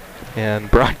gym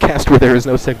and broadcast where there is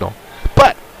no signal.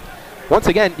 But once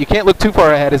again, you can't look too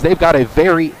far ahead, as they've got a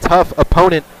very tough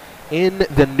opponent in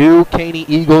the New Caney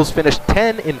Eagles. Finished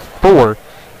 10-4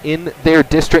 in their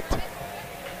district.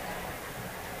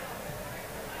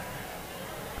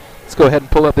 Let's go ahead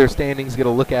and pull up their standings, get a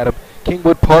look at them.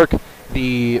 Kingwood Park,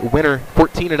 the winner,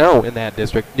 14-0 in that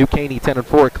district. New Caney,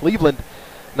 10-4. Cleveland,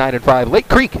 9-5. Lake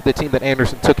Creek, the team that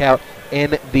Anderson took out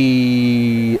in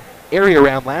the area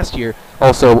round last year,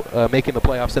 also making the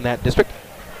playoffs in that district.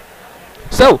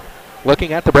 So,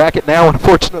 looking at the bracket now,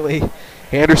 unfortunately,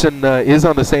 Anderson is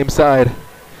on the same side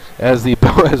as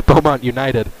Beaumont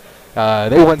United.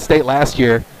 They won state last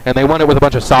year, and they won it with a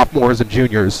bunch of sophomores and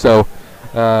juniors. So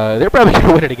they're probably going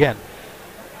to win it again.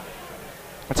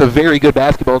 It's a very good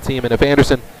basketball team, and if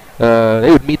Anderson,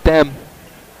 they would meet them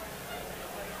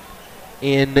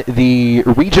in the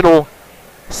regional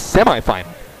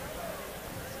semifinal.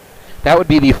 That would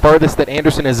be the farthest that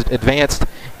Anderson has advanced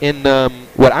in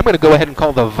what I'm going to go ahead and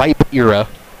call the Vype era,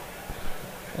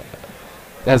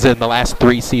 as in the last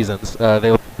 3 seasons.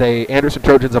 They Anderson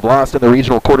Trojans have lost in the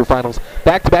regional quarterfinals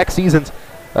back-to-back seasons.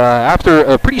 After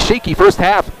a pretty shaky first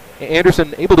half,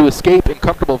 Anderson able to escape in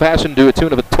comfortable fashion to a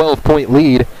tune of a 12-point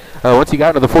lead. Once he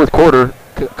got into the 4th quarter,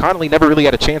 Connally never really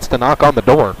had a chance to knock on the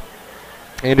door.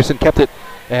 Anderson kept it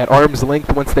at arm's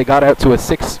length once they got out to a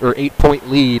 6 or 8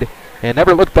 point lead and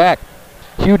never looked back.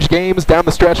 Huge games down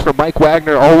the stretch from Mike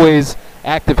Wagner, always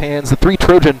active hands. The 3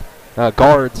 Trojan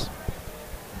guards,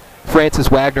 Francis,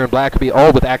 Wagner, and Blackerby,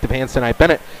 all with active hands tonight.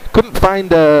 Bennett couldn't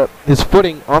find his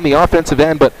footing on the offensive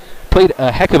end, but played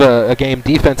a heck of a game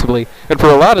defensively. And for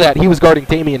a lot of that, he was guarding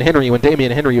Damian Henry when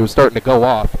Damian Henry was starting to go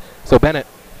off. So Bennett,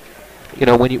 you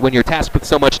know, when you're tasked with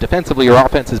so much defensively, your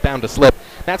offense is bound to slip.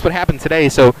 That's what happened today,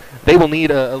 so they will need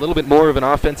a little bit more of an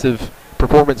offensive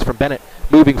performance from Bennett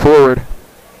moving forward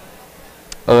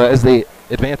as they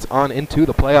advance on into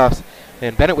the playoffs.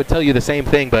 And Bennett would tell you the same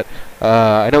thing, but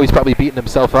I know he's probably beating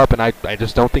himself up, and I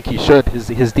just don't think he should.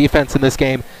 His defense in this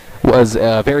game was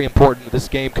very important. This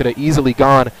game could have easily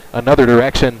gone another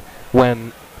direction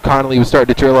when Connally was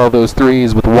starting to drill all those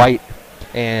threes with White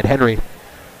and Henry.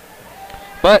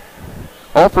 But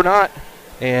all for naught,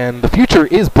 and the future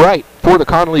is bright for the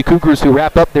Connally Cougars, who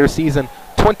wrap up their season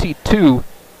 22-14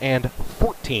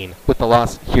 with the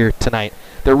loss here tonight.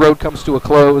 Their road comes to a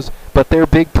close, but their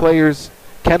big players,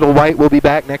 Kendall White will be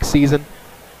back next season.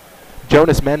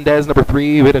 Jonas Mendez, number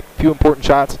 3, who hit a few important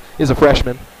shots, is a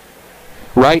freshman.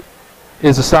 Wright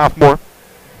is a sophomore.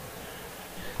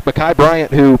 Makai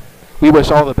Bryant, who we wish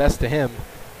all the best to him,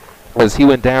 as he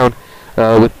went down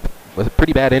with a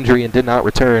pretty bad injury and did not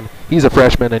return. He's a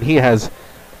freshman, and he has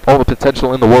all the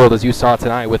potential in the world, as you saw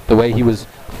tonight with the way he was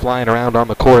flying around on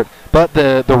the court. But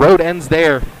the road ends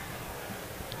there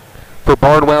for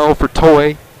Barnwell, for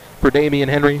Toy, for Damian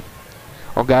Henry.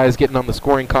 All guys getting on the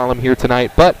scoring column here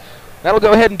tonight. But that'll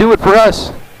go ahead and do it for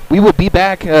us. We will be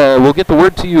back. We'll get the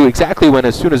word to you exactly when,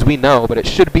 as soon as we know, but it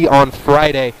should be on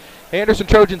Friday. Anderson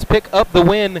Trojans pick up the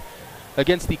win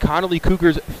against the Connally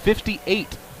Cougars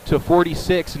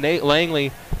 58-46. Nate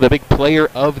Langley, the big player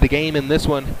of the game in this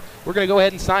one. We're going to go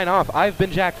ahead and sign off. I've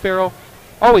been Jack Farrell.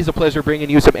 Always a pleasure bringing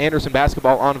you some Anderson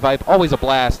basketball on Vype. Always a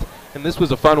blast. And this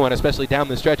was a fun one, especially down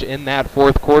the stretch in that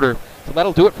 4th quarter. So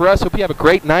that'll do it for us. Hope you have a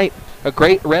great night, a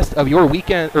great rest of your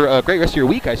weekend, or a great rest of your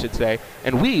week, I should say.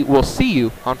 And we will see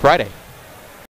you on Friday.